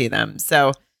can't see them.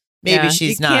 So maybe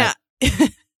she's not.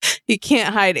 You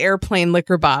can't hide airplane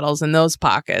liquor bottles in those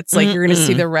pockets. Like you're going to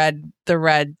see the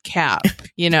red cap,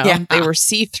 they were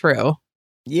see-through.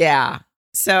 Yeah.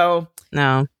 So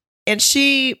no. And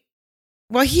his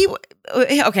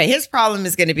problem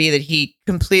is going to be that he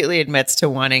completely admits to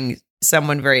wanting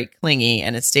someone very clingy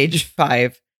and a stage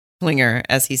 5 clinger,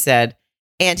 as he said.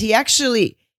 And he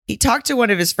talked to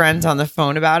one of his friends on the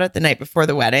phone about it the night before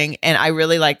the wedding. And I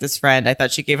really liked this friend. I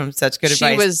thought she gave him such good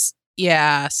advice.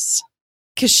 Yes.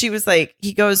 Because she was like,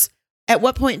 he goes, at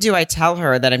what point do I tell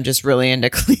her that I'm just really into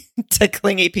to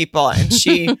clingy people? And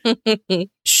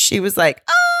she was like,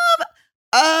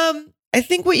 I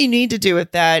think what you need to do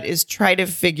with that is try to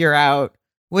figure out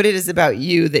what it is about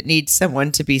you that needs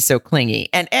someone to be so clingy.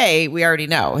 And we already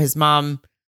know his mom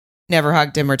never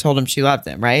hugged him or told him she loved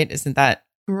him, right? Isn't that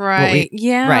right?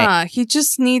 Right. He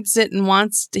just needs it and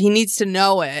he needs to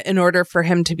know it in order for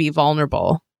him to be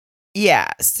vulnerable.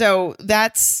 Yeah. So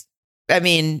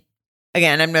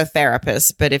again, I'm no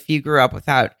therapist, but if you grew up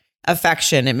without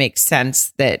affection, it makes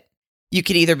sense that you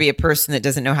could either be a person that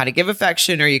doesn't know how to give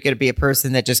affection, or you could be a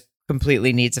person that just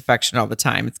completely needs affection all the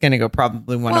time. It's going to go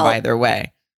probably one of either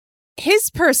way. His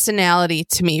personality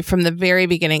to me from the very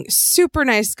beginning, super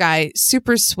nice guy,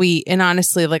 super sweet. And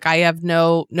honestly, like I have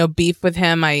no beef with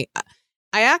him. I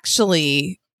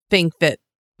actually think that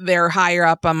they're higher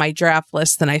up on my draft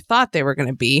list than I thought they were going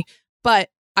to be. But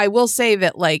I will say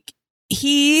that like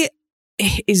he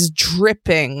is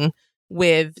dripping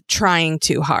with trying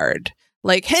too hard.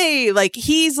 Like, hey, like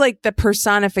he's like the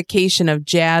personification of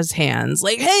jazz hands.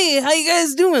 Like, hey, how you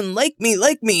guys doing? Like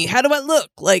me. How do I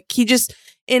look? Like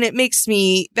and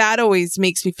that always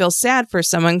makes me feel sad for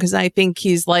someone, because I think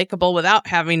he's likable without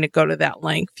having to go to that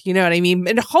length. You know what I mean?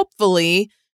 And hopefully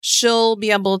she'll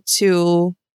be able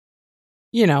to,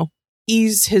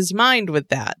 ease his mind with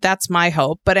that. That's my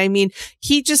hope. But I mean,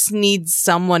 he just needs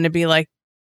someone to be like,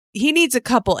 he needs a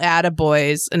couple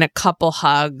attaboys and a couple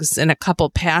hugs and a couple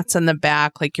pats on the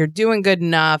back. Like, you're doing good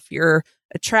enough. You're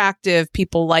attractive.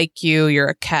 People like you. You're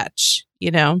a catch,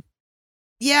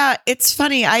 Yeah, it's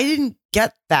funny. I didn't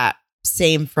get that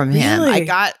same from him. Really? I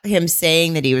got him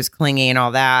saying that he was clingy and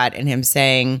all that, and him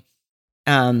saying,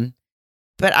 but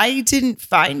I didn't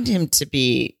find him to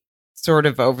be sort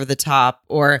of over the top,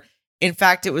 or in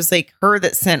fact, it was like her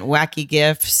that sent wacky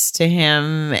gifts to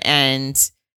him. And,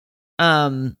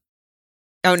 oh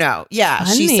no. Yeah.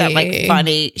 Funny. She sent like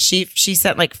funny, she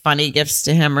sent like funny gifts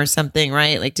to him or something,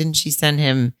 right? Like, didn't she send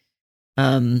him,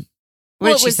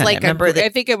 well, it was like I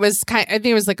think it was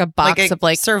like a box of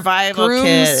like survival Groom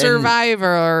kit,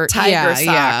 Survivor, tiger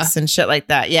socks and shit like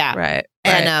that. Yeah. Right.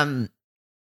 And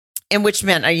which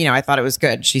meant, I thought it was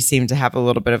good. She seemed to have a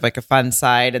little bit of like a fun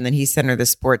side. And then he sent her the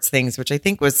sports things, which I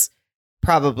think was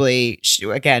probably, she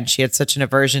had such an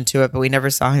aversion to it, but we never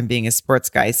saw him being a sports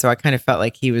guy. So I kind of felt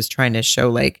like he was trying to show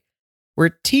like, we're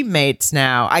teammates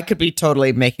now. I could be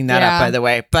totally making that up, by the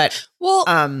way. But,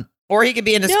 or he could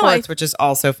be into sports, which is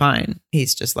also fine.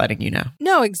 He's just letting you know.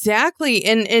 No, exactly.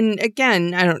 And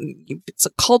again, I don't know if it's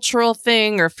a cultural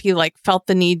thing or if he like felt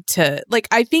the need to, like,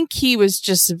 I think he was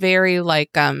just very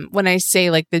like, when I say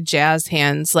like the jazz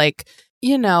hands, like,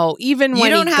 you know, even when you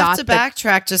don't have to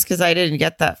backtrack just because I didn't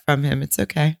get that from him. It's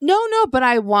okay. No, but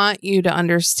I want you to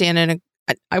understand, and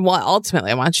I want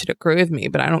you to agree with me,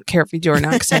 but I don't care if you do or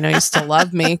not because I know you still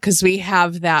love me because we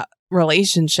have that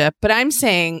relationship. But I'm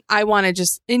saying I want to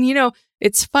just, and you know,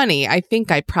 it's funny. I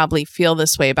think I probably feel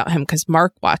this way about him because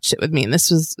Mark watched it with me, and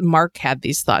Mark had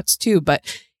these thoughts too. But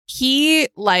he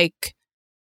like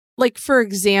for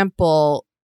example.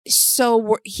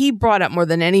 So he brought up more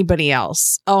than anybody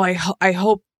else. Oh, I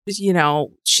hope, you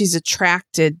know, she's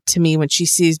attracted to me when she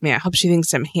sees me. I hope she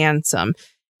thinks I'm handsome.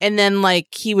 And then like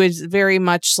he was very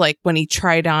much like when he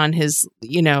tried on his,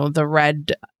 you know, the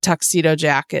red tuxedo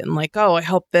jacket and like, oh, I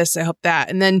hope this, I hope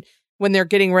that. And then when they're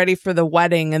getting ready for the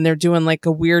wedding and they're doing like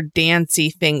a weird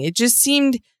dancey thing,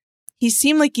 he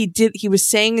seemed like he was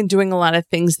saying and doing a lot of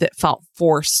things that felt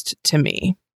forced to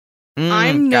me.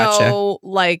 I'm no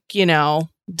like, you know,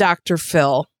 Dr.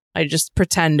 Phil. I just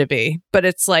pretend to be. But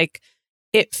it's like,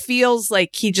 it feels like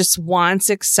he just wants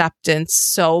acceptance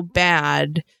so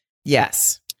bad.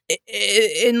 Yes.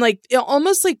 And like,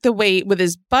 almost like the way with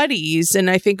his buddies. And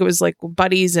I think it was like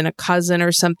buddies and a cousin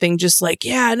or something, just like,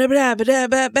 yeah, blah, blah,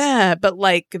 blah, blah. But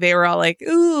like, they were all like,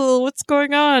 ooh, what's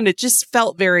going on? It just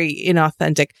felt very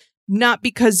inauthentic. Not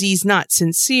because he's not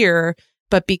sincere,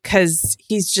 but because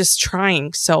he's just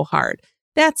trying so hard.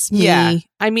 That's me. Yeah.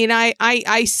 I mean,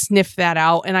 I sniff that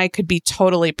out, and I could be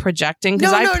totally projecting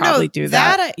because I probably do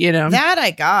that. You know, that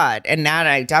I got, and that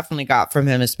I definitely got from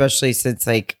him, especially since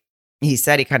like he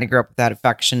said he kind of grew up with that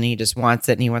affection. And he just wants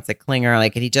it, and he wants a clinger.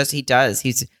 Like, and he does.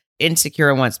 He's insecure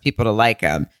and wants people to like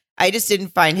him. I just didn't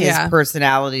find his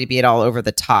personality to be at all over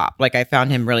the top. Like, I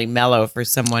found him really mellow for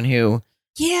someone who,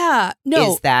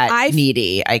 is that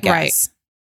needy, I guess. Right.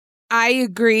 I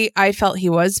agree. I felt he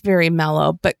was very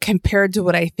mellow, but compared to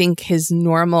what I think his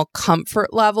normal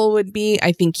comfort level would be,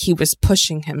 I think he was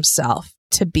pushing himself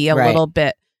to be a little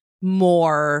bit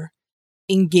more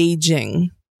engaging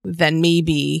than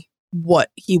maybe what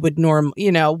he would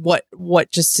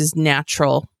what just his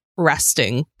natural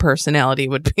resting personality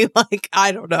would be like.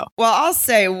 I don't know. Well, I'll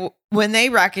say when they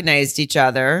recognized each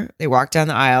other, they walked down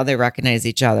the aisle, they recognized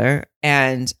each other,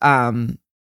 and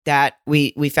that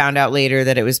we found out later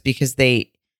that it was because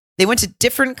they went to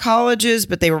different colleges,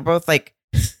 but they were both like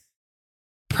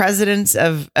presidents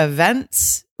of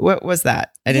events. What was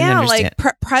that? I didn't understand.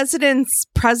 Like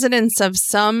presidents of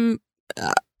some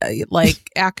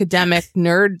like academic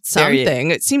nerd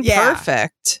something. It seemed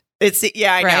perfect.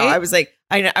 I know. I was like,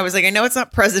 I know it's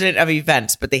not president of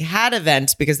events, but they had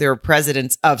events because they were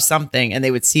presidents of something, and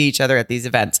they would see each other at these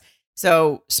events.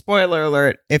 So, spoiler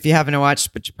alert, if you haven't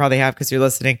watched, but you probably have because you're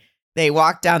listening, they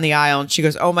walk down the aisle and she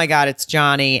goes, oh my God, it's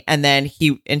Johnny. And then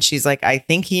she's like, I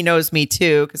think he knows me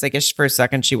too. Because I guess for a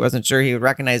second she wasn't sure he would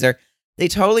recognize her. They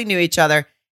totally knew each other.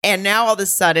 And now all of a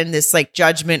sudden, this like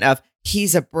judgment of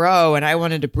he's a bro and I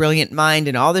wanted a brilliant mind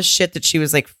and all this shit that she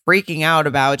was like freaking out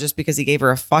about just because he gave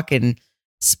her a fucking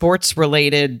sports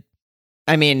related.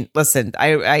 I mean, listen,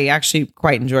 I actually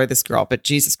quite enjoy this girl, but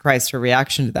Jesus Christ, her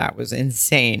reaction to that was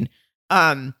insane.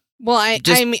 Well,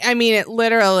 I mean,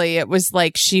 it was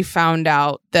like she found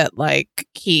out that like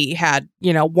he had,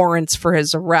 you know, warrants for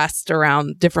his arrest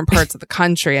around different parts of the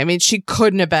country. I mean, she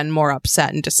couldn't have been more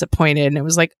upset and disappointed. And it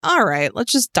was like, all right,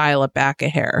 let's just dial it back a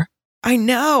hair. I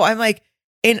know. I'm like,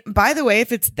 and by the way,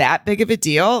 if it's that big of a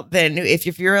deal, then if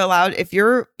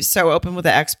you're so open with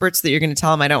the experts that you're going to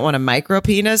tell them I don't want a micro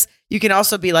penis, you can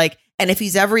also be like, and if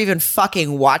he's ever even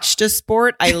fucking watched a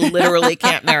sport, I literally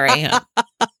can't marry him.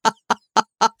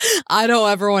 I don't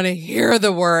ever want to hear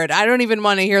the word. I don't even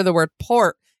want to hear the word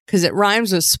port because it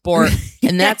rhymes with sport.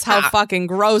 And that's how fucking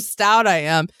grossed out I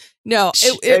am. No,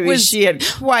 she had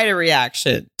quite a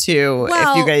reaction to,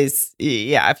 if you guys,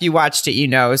 if you watched it, you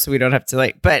know, so we don't have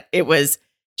to but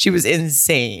she was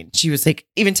insane. She was like,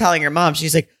 even telling her mom,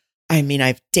 she's like, I mean,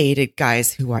 I've dated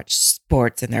guys who watch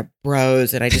sports and they're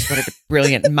bros and I just wanted a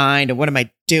brilliant mind. And what am I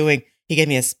doing? He gave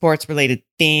me a sports related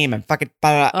theme. I'm fucking,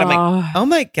 blah, blah. I'm like, oh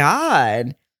my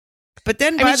God. But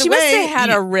then, by the way, she must have had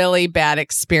a really bad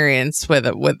experience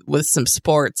with some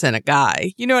sports and a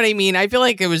guy. You know what I mean? I feel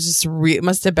like it was just it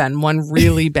must have been one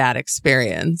really bad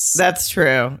experience. That's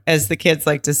true, as the kids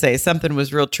like to say. Something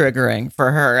was real triggering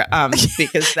for her,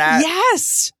 because that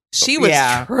yes, she was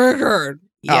triggered.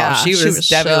 Yeah, she was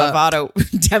Demi shook.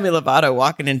 Lovato. Demi Lovato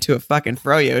walking into a fucking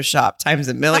froyo shop times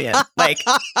a million. Like,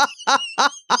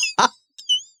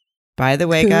 by the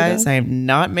way, guys, I am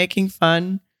not making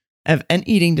fun of an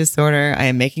eating disorder. I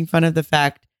am making fun of the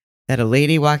fact that a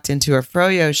lady walked into a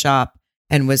froyo shop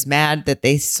and was mad that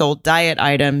they sold diet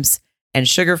items and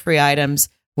sugar-free items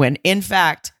when, in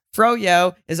fact,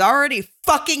 froyo is already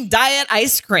fucking diet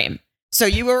ice cream. So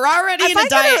you were already in a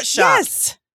diet shop.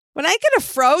 Yes. When I get a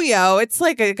froyo, it's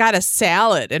like I got a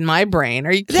salad in my brain.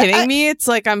 Are you kidding me? It's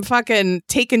like I'm fucking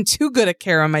taking too good a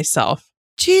care of myself.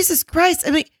 Jesus Christ.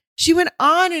 I mean, she went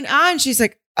on and on. She's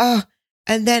like, oh,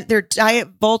 and then they're diet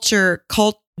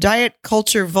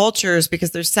culture vultures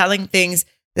because they're selling things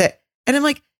that, and I'm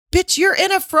like, bitch, you're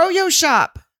in a froyo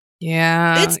shop.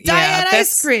 Yeah. It's diet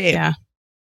ice cream. Yeah.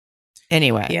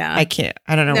 Anyway, yeah.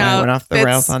 I don't know why I went off the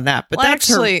rails on that, but that's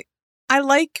actually, I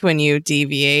like when you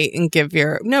deviate and give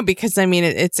because I mean,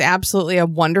 it's absolutely a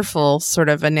wonderful sort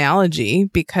of analogy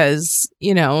because,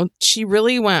 you know, she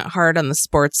really went hard on the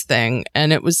sports thing.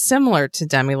 And it was similar to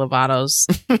Demi Lovato's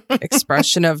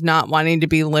expression of not wanting to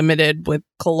be limited with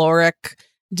caloric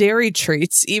dairy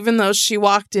treats, even though she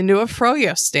walked into a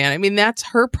froyo stand. I mean, that's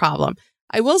her problem.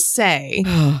 I will say,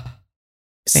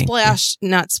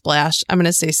 not splash. I'm going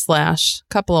to say slash,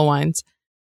 couple of wines.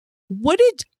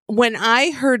 When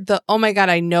I heard the, oh my God,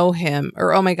 I know him,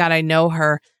 or oh my God, I know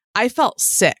her, I felt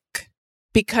sick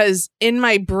because in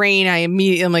my brain, I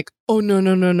immediately am like, oh,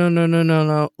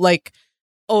 no. Like,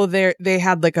 oh, they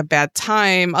had like a bad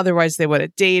time. Otherwise they would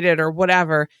have dated or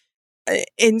whatever.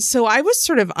 And so I was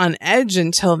sort of on edge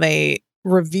until they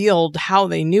revealed how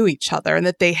they knew each other and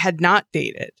that they had not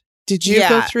dated. Did you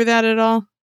go through that at all?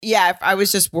 Yeah, I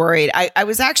was just worried. I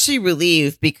was actually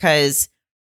relieved because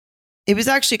it was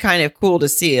actually kind of cool to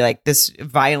see like this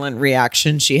violent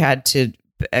reaction she had to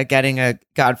getting a,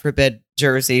 God forbid,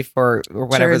 jersey or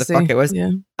whatever the fuck it was.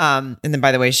 Yeah. And then,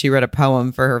 by the way, she wrote a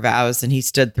poem for her vows and he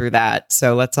stood through that.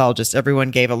 So let's all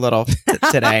everyone gave a little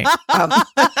today. Oh,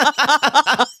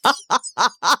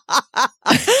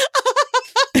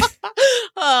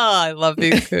 I love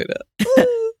you, Kuda.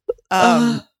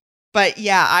 But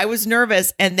yeah, I was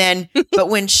nervous. And then, but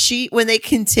when they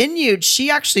continued,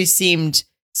 she actually seemed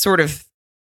sort of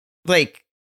like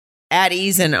at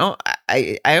ease and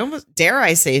I almost dare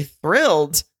I say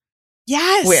thrilled.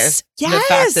 Yes. With the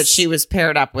fact that she was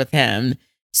paired up with him.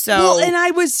 So, and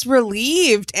I was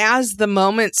relieved as the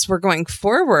moments were going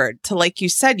forward to, like you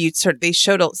said, they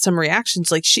showed some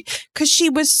reactions like because she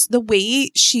was the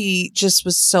way she just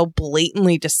was so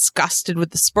blatantly disgusted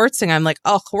with the sports thing. I'm like,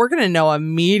 oh, we're going to know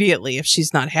immediately if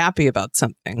she's not happy about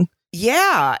something.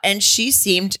 Yeah. And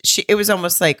it was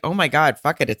almost like, oh my God,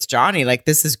 fuck it. It's Johnny. Like,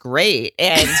 this is great.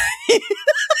 And,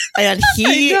 and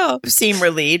he seemed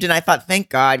relieved. And I thought, thank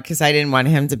God, because I didn't want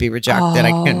him to be rejected.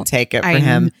 I couldn't take it for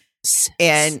him.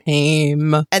 And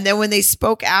then when they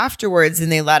spoke afterwards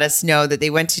and they let us know that they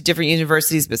went to different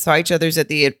universities but saw each other's at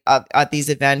these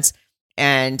events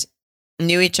and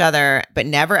knew each other but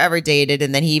never ever dated.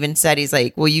 And then he even said, he's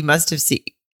like, well, you must have seen,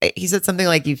 he said something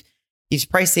like, you've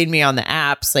probably seen me on the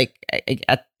apps. Like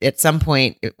at some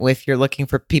point, if you're looking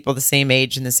for people the same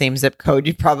age and the same zip code,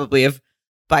 you probably have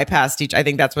bypassed each. I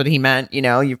think that's what he meant. You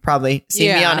know, you've probably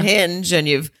seen me on Hinge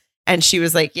and she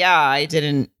was like, yeah, I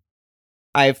didn't.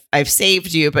 I've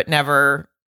saved you, but never,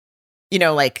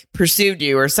 like pursued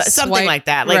you or something like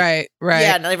that. Like, right.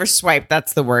 Yeah, never swiped.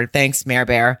 That's the word. Thanks, Mayor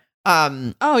Bear.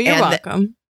 You're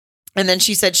welcome. And then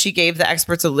she said she gave the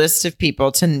experts a list of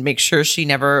people to make sure she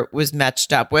never was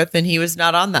matched up with, and he was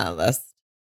not on that list.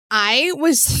 I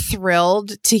was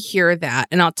thrilled to hear that,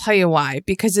 and I'll tell you why.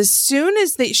 Because as soon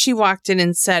as she walked in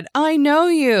and said, I know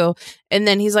you, and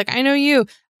then he's like, I know you,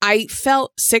 I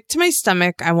felt sick to my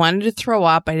stomach. I wanted to throw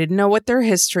up. I didn't know what their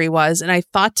history was. And I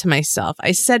thought to myself,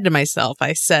 I said,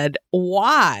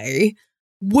 why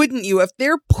wouldn't you, if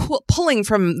they're pulling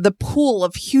from the pool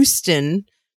of Houston,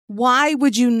 why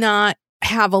would you not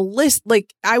have a list?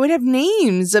 Like, I would have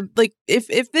names of, like,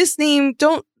 if this name,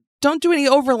 don't do any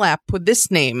overlap with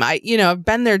this name. I've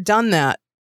been there, done that,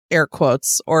 air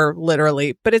quotes, or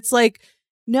literally, but it's like,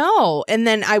 no. And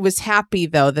then I was happy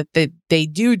though that they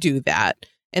do that.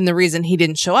 And the reason he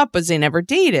didn't show up was they never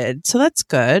dated. So that's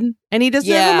good. And he doesn't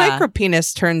have a micro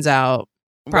penis, turns out.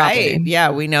 Probably. Right.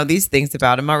 Yeah, we know these things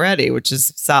about him already, which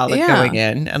is solid going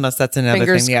in, unless that's another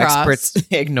Fingers thing the crossed. experts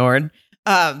ignored.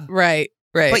 Right.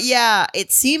 But yeah,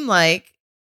 it seemed like,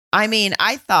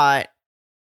 I thought,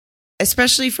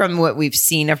 especially from what we've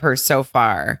seen of her so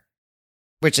far,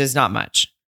 which is not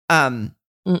much. And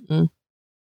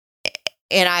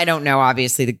I don't know,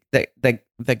 obviously,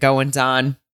 the goings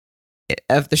on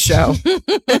of the show.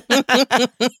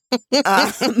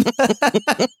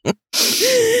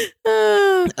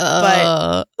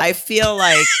 But I feel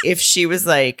like if she was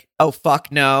like, oh,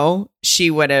 fuck no,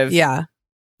 she would have. Yeah.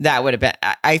 That would have been,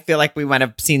 I feel like we might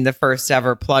have seen the first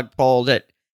ever plug pulled at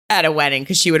a wedding,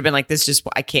 because she would have been like, this just,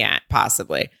 I can't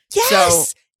possibly. Yes. So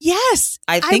yes.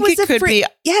 I think it could be.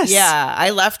 Yes. Yeah.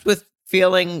 I left with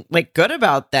feeling like good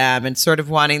about them and sort of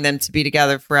wanting them to be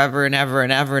together forever and ever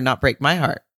and ever and not break my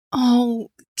heart. Oh,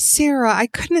 Sarah, I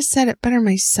couldn't have said it better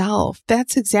myself.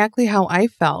 That's exactly how I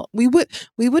felt. We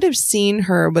would have seen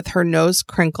her with her nose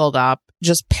crinkled up,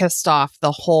 just pissed off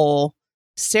the whole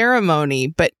ceremony.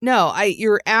 But no,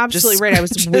 you're absolutely right. I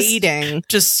was waiting.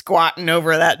 Just squatting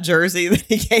over that jersey that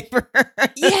he gave her.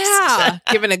 Yeah.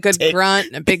 Giving a good grunt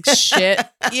and a big shit.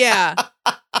 Yeah.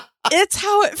 It's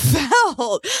how it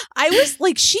felt. I was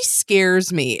like, she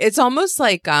scares me. It's almost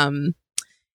like,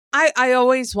 I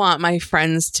always want my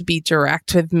friends to be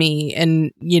direct with me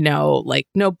and, like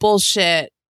no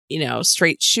bullshit,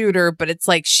 straight shooter. But it's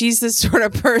like, she's this sort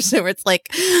of person where it's like,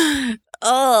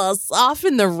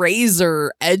 soften the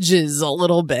razor edges a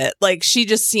little bit. Like, she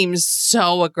just seems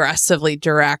so aggressively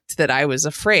direct that I was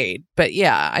afraid. But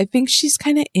yeah, I think she's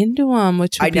kind of into him,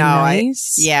 which would be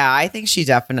nice. I think she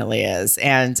definitely is.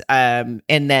 And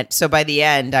that, so by the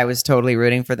end, I was totally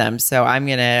rooting for them. So I'm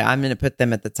gonna put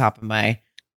them at the top of my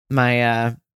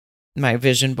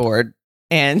vision board.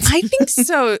 And I think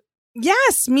so.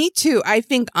 Yes, me too. I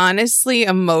think honestly,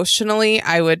 emotionally,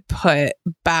 I would put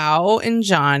Bao and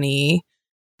Johnny,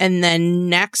 and then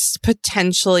next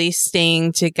potentially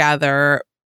staying together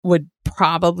would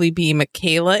probably be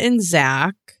Michaela and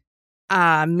Zach.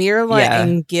 Mirla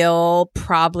and Gil,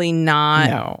 probably not.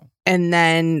 No. And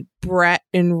then Brett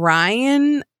and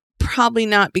Ryan, probably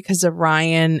not because of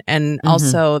Ryan, and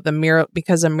also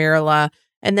because of Mirla.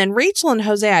 And then Rachel and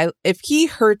Jose, if he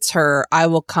hurts her, I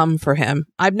will come for him.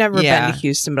 I've never been to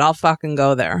Houston, but I'll fucking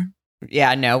go there.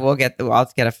 Yeah, no, I'll get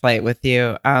a flight with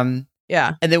you.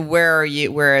 Yeah. And then where are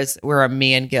you? Where are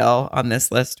me and Gil on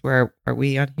this list? Where are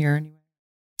we on here anyway?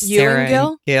 Sarah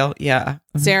and Gil, yeah.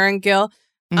 Sarah and Gil.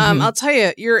 I'll tell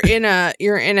you, you're in a,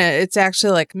 it's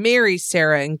actually like Mary,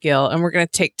 Sarah, and Gil, and we're going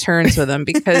to take turns with them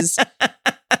because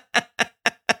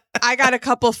I got a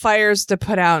couple fires to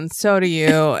put out, and so do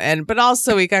you. But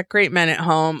also we got great men at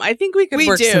home. I think we could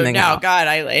work something out. Oh God,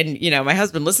 my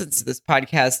husband listens to this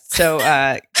podcast, so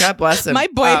God bless him. My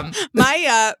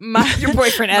your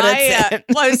boyfriend edits it.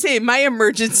 Well, I was saying my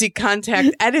emergency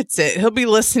contact edits it. He'll be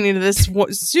listening to this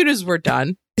as soon as we're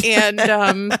done, and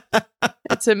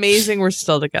it's amazing we're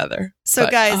still together. So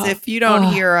guys, if you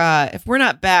don't hear, if we're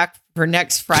not back for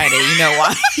next Friday, you know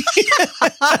why.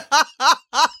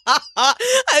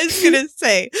 I was going to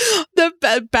say,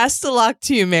 the best of luck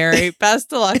to you, Mary.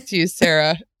 Best of luck to you,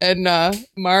 Sarah. And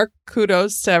Mark,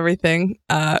 kudos to everything.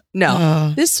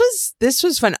 This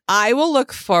was fun. I will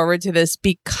look forward to this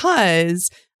because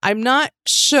I'm not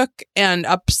shook and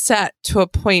upset to a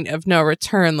point of no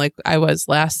return like I was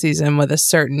last season with a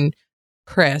certain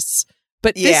Chris.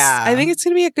 But I think it's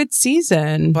going to be a good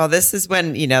season. Well, this is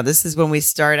when we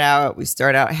start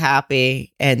out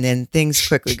happy, and then things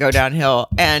quickly go downhill,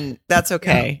 and that's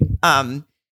okay. Yeah.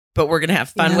 But we're going to have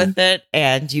fun with it.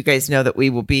 And you guys know that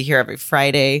we will be here every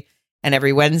Friday, and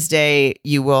every Wednesday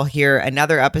you will hear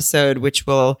another episode, which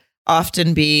will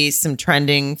often be some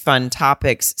trending, fun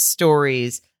topics,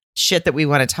 stories, shit that we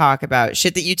want to talk about,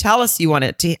 shit that you tell us you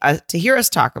want to hear us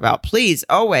talk about. Please,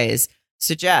 always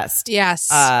suggest.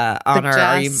 Yes. On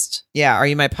Are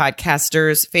You My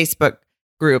Podcasters Facebook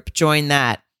group. Join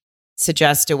that.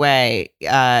 Suggest away.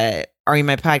 Are You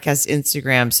My Podcast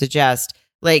Instagram. Suggest.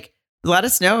 Let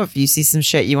us know if you see some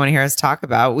shit you want to hear us talk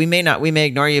about. We may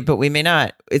ignore you, but we may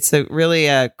not. It's really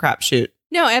a crapshoot.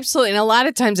 No, absolutely. And a lot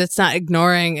of times it's not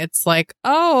ignoring. It's like,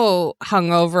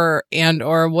 hungover and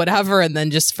or whatever, and then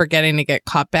just forgetting to get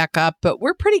caught back up. But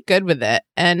we're pretty good with it.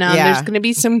 And there's going to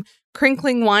be some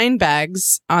crinkling wine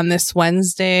bags on this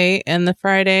Wednesday and the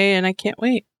Friday, and I can't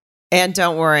wait. And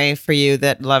don't worry, for you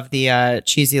that love the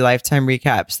cheesy Lifetime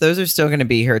recaps, those are still going to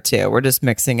be here too. We're just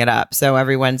mixing it up. So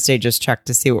every Wednesday, just check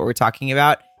to see what we're talking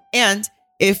about. And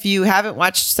if you haven't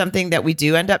watched something that we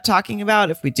do end up talking about,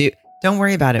 if we do, don't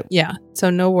worry about it. Yeah. So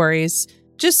no worries.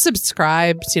 Just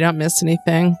subscribe so you don't miss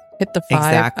anything. Hit the 5.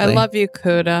 Exactly. I love you,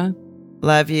 Kuda.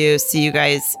 Love you. See you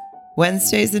guys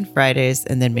Wednesdays and Fridays,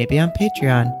 and then maybe on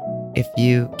Patreon if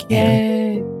you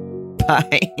can. Yay.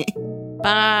 Bye.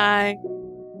 Bye.